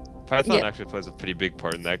actually plays a pretty big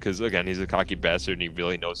part in that, because again, he's a cocky bastard and he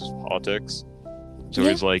really knows his politics. So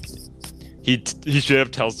he's like, he straight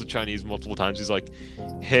up tells the Chinese multiple times, he's like,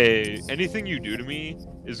 hey, anything you do to me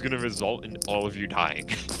is gonna result in all of you dying.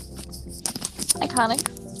 Iconic.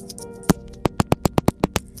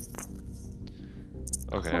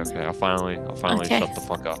 Okay, I'll finally shut the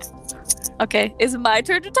fuck up. Okay, is it my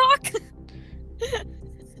turn to talk?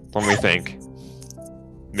 Let me think.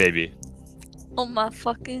 Maybe. Oh my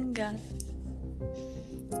fucking god.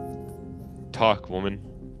 Talk, woman.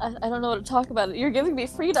 I don't know what to talk about. You're giving me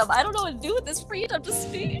freedom. I don't know what to do with this freedom to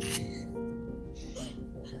speak.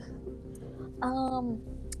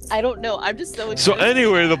 I don't know. I'm just so excited. So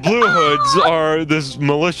anyway, the Blue Hoods are this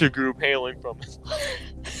militia group hailing from...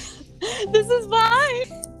 This is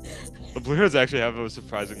mine! The Blue Hoods actually have a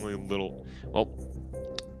surprisingly little... Well,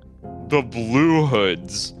 the Blue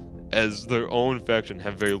Hoods, as their own faction,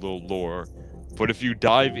 have very little lore. But if you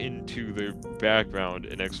dive into their background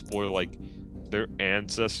and explore, like, their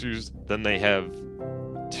ancestors, then they have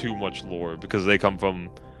too much lore, because they come from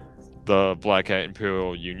the Black Hat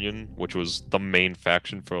Imperial Union, which was the main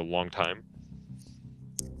faction for a long time.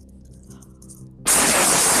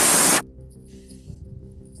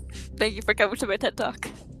 Thank you for coming to my TED Talk.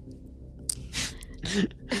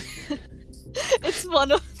 It's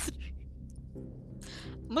one of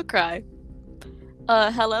I'm gonna cry.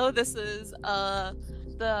 Hello, this is the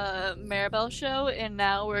Maribel show, and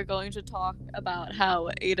now we're going to talk about how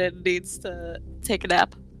Aiden needs to take a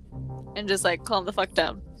nap and just like calm the fuck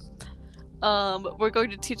down. We're going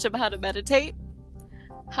to teach him how to meditate,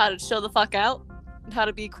 how to chill the fuck out, and how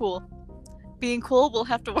to be cool. Being cool, we'll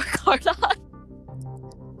have to work hard on.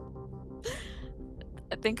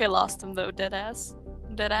 I think I lost him though, deadass.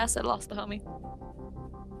 Deadass, I lost the homie.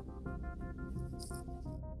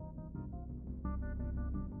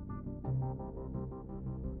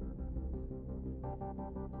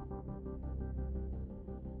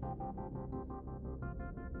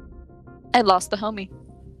 I lost the homie.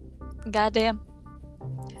 Goddamn.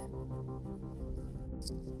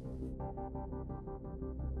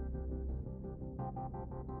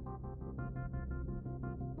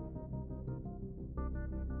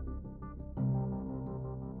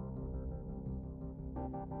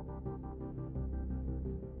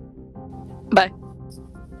 Bye.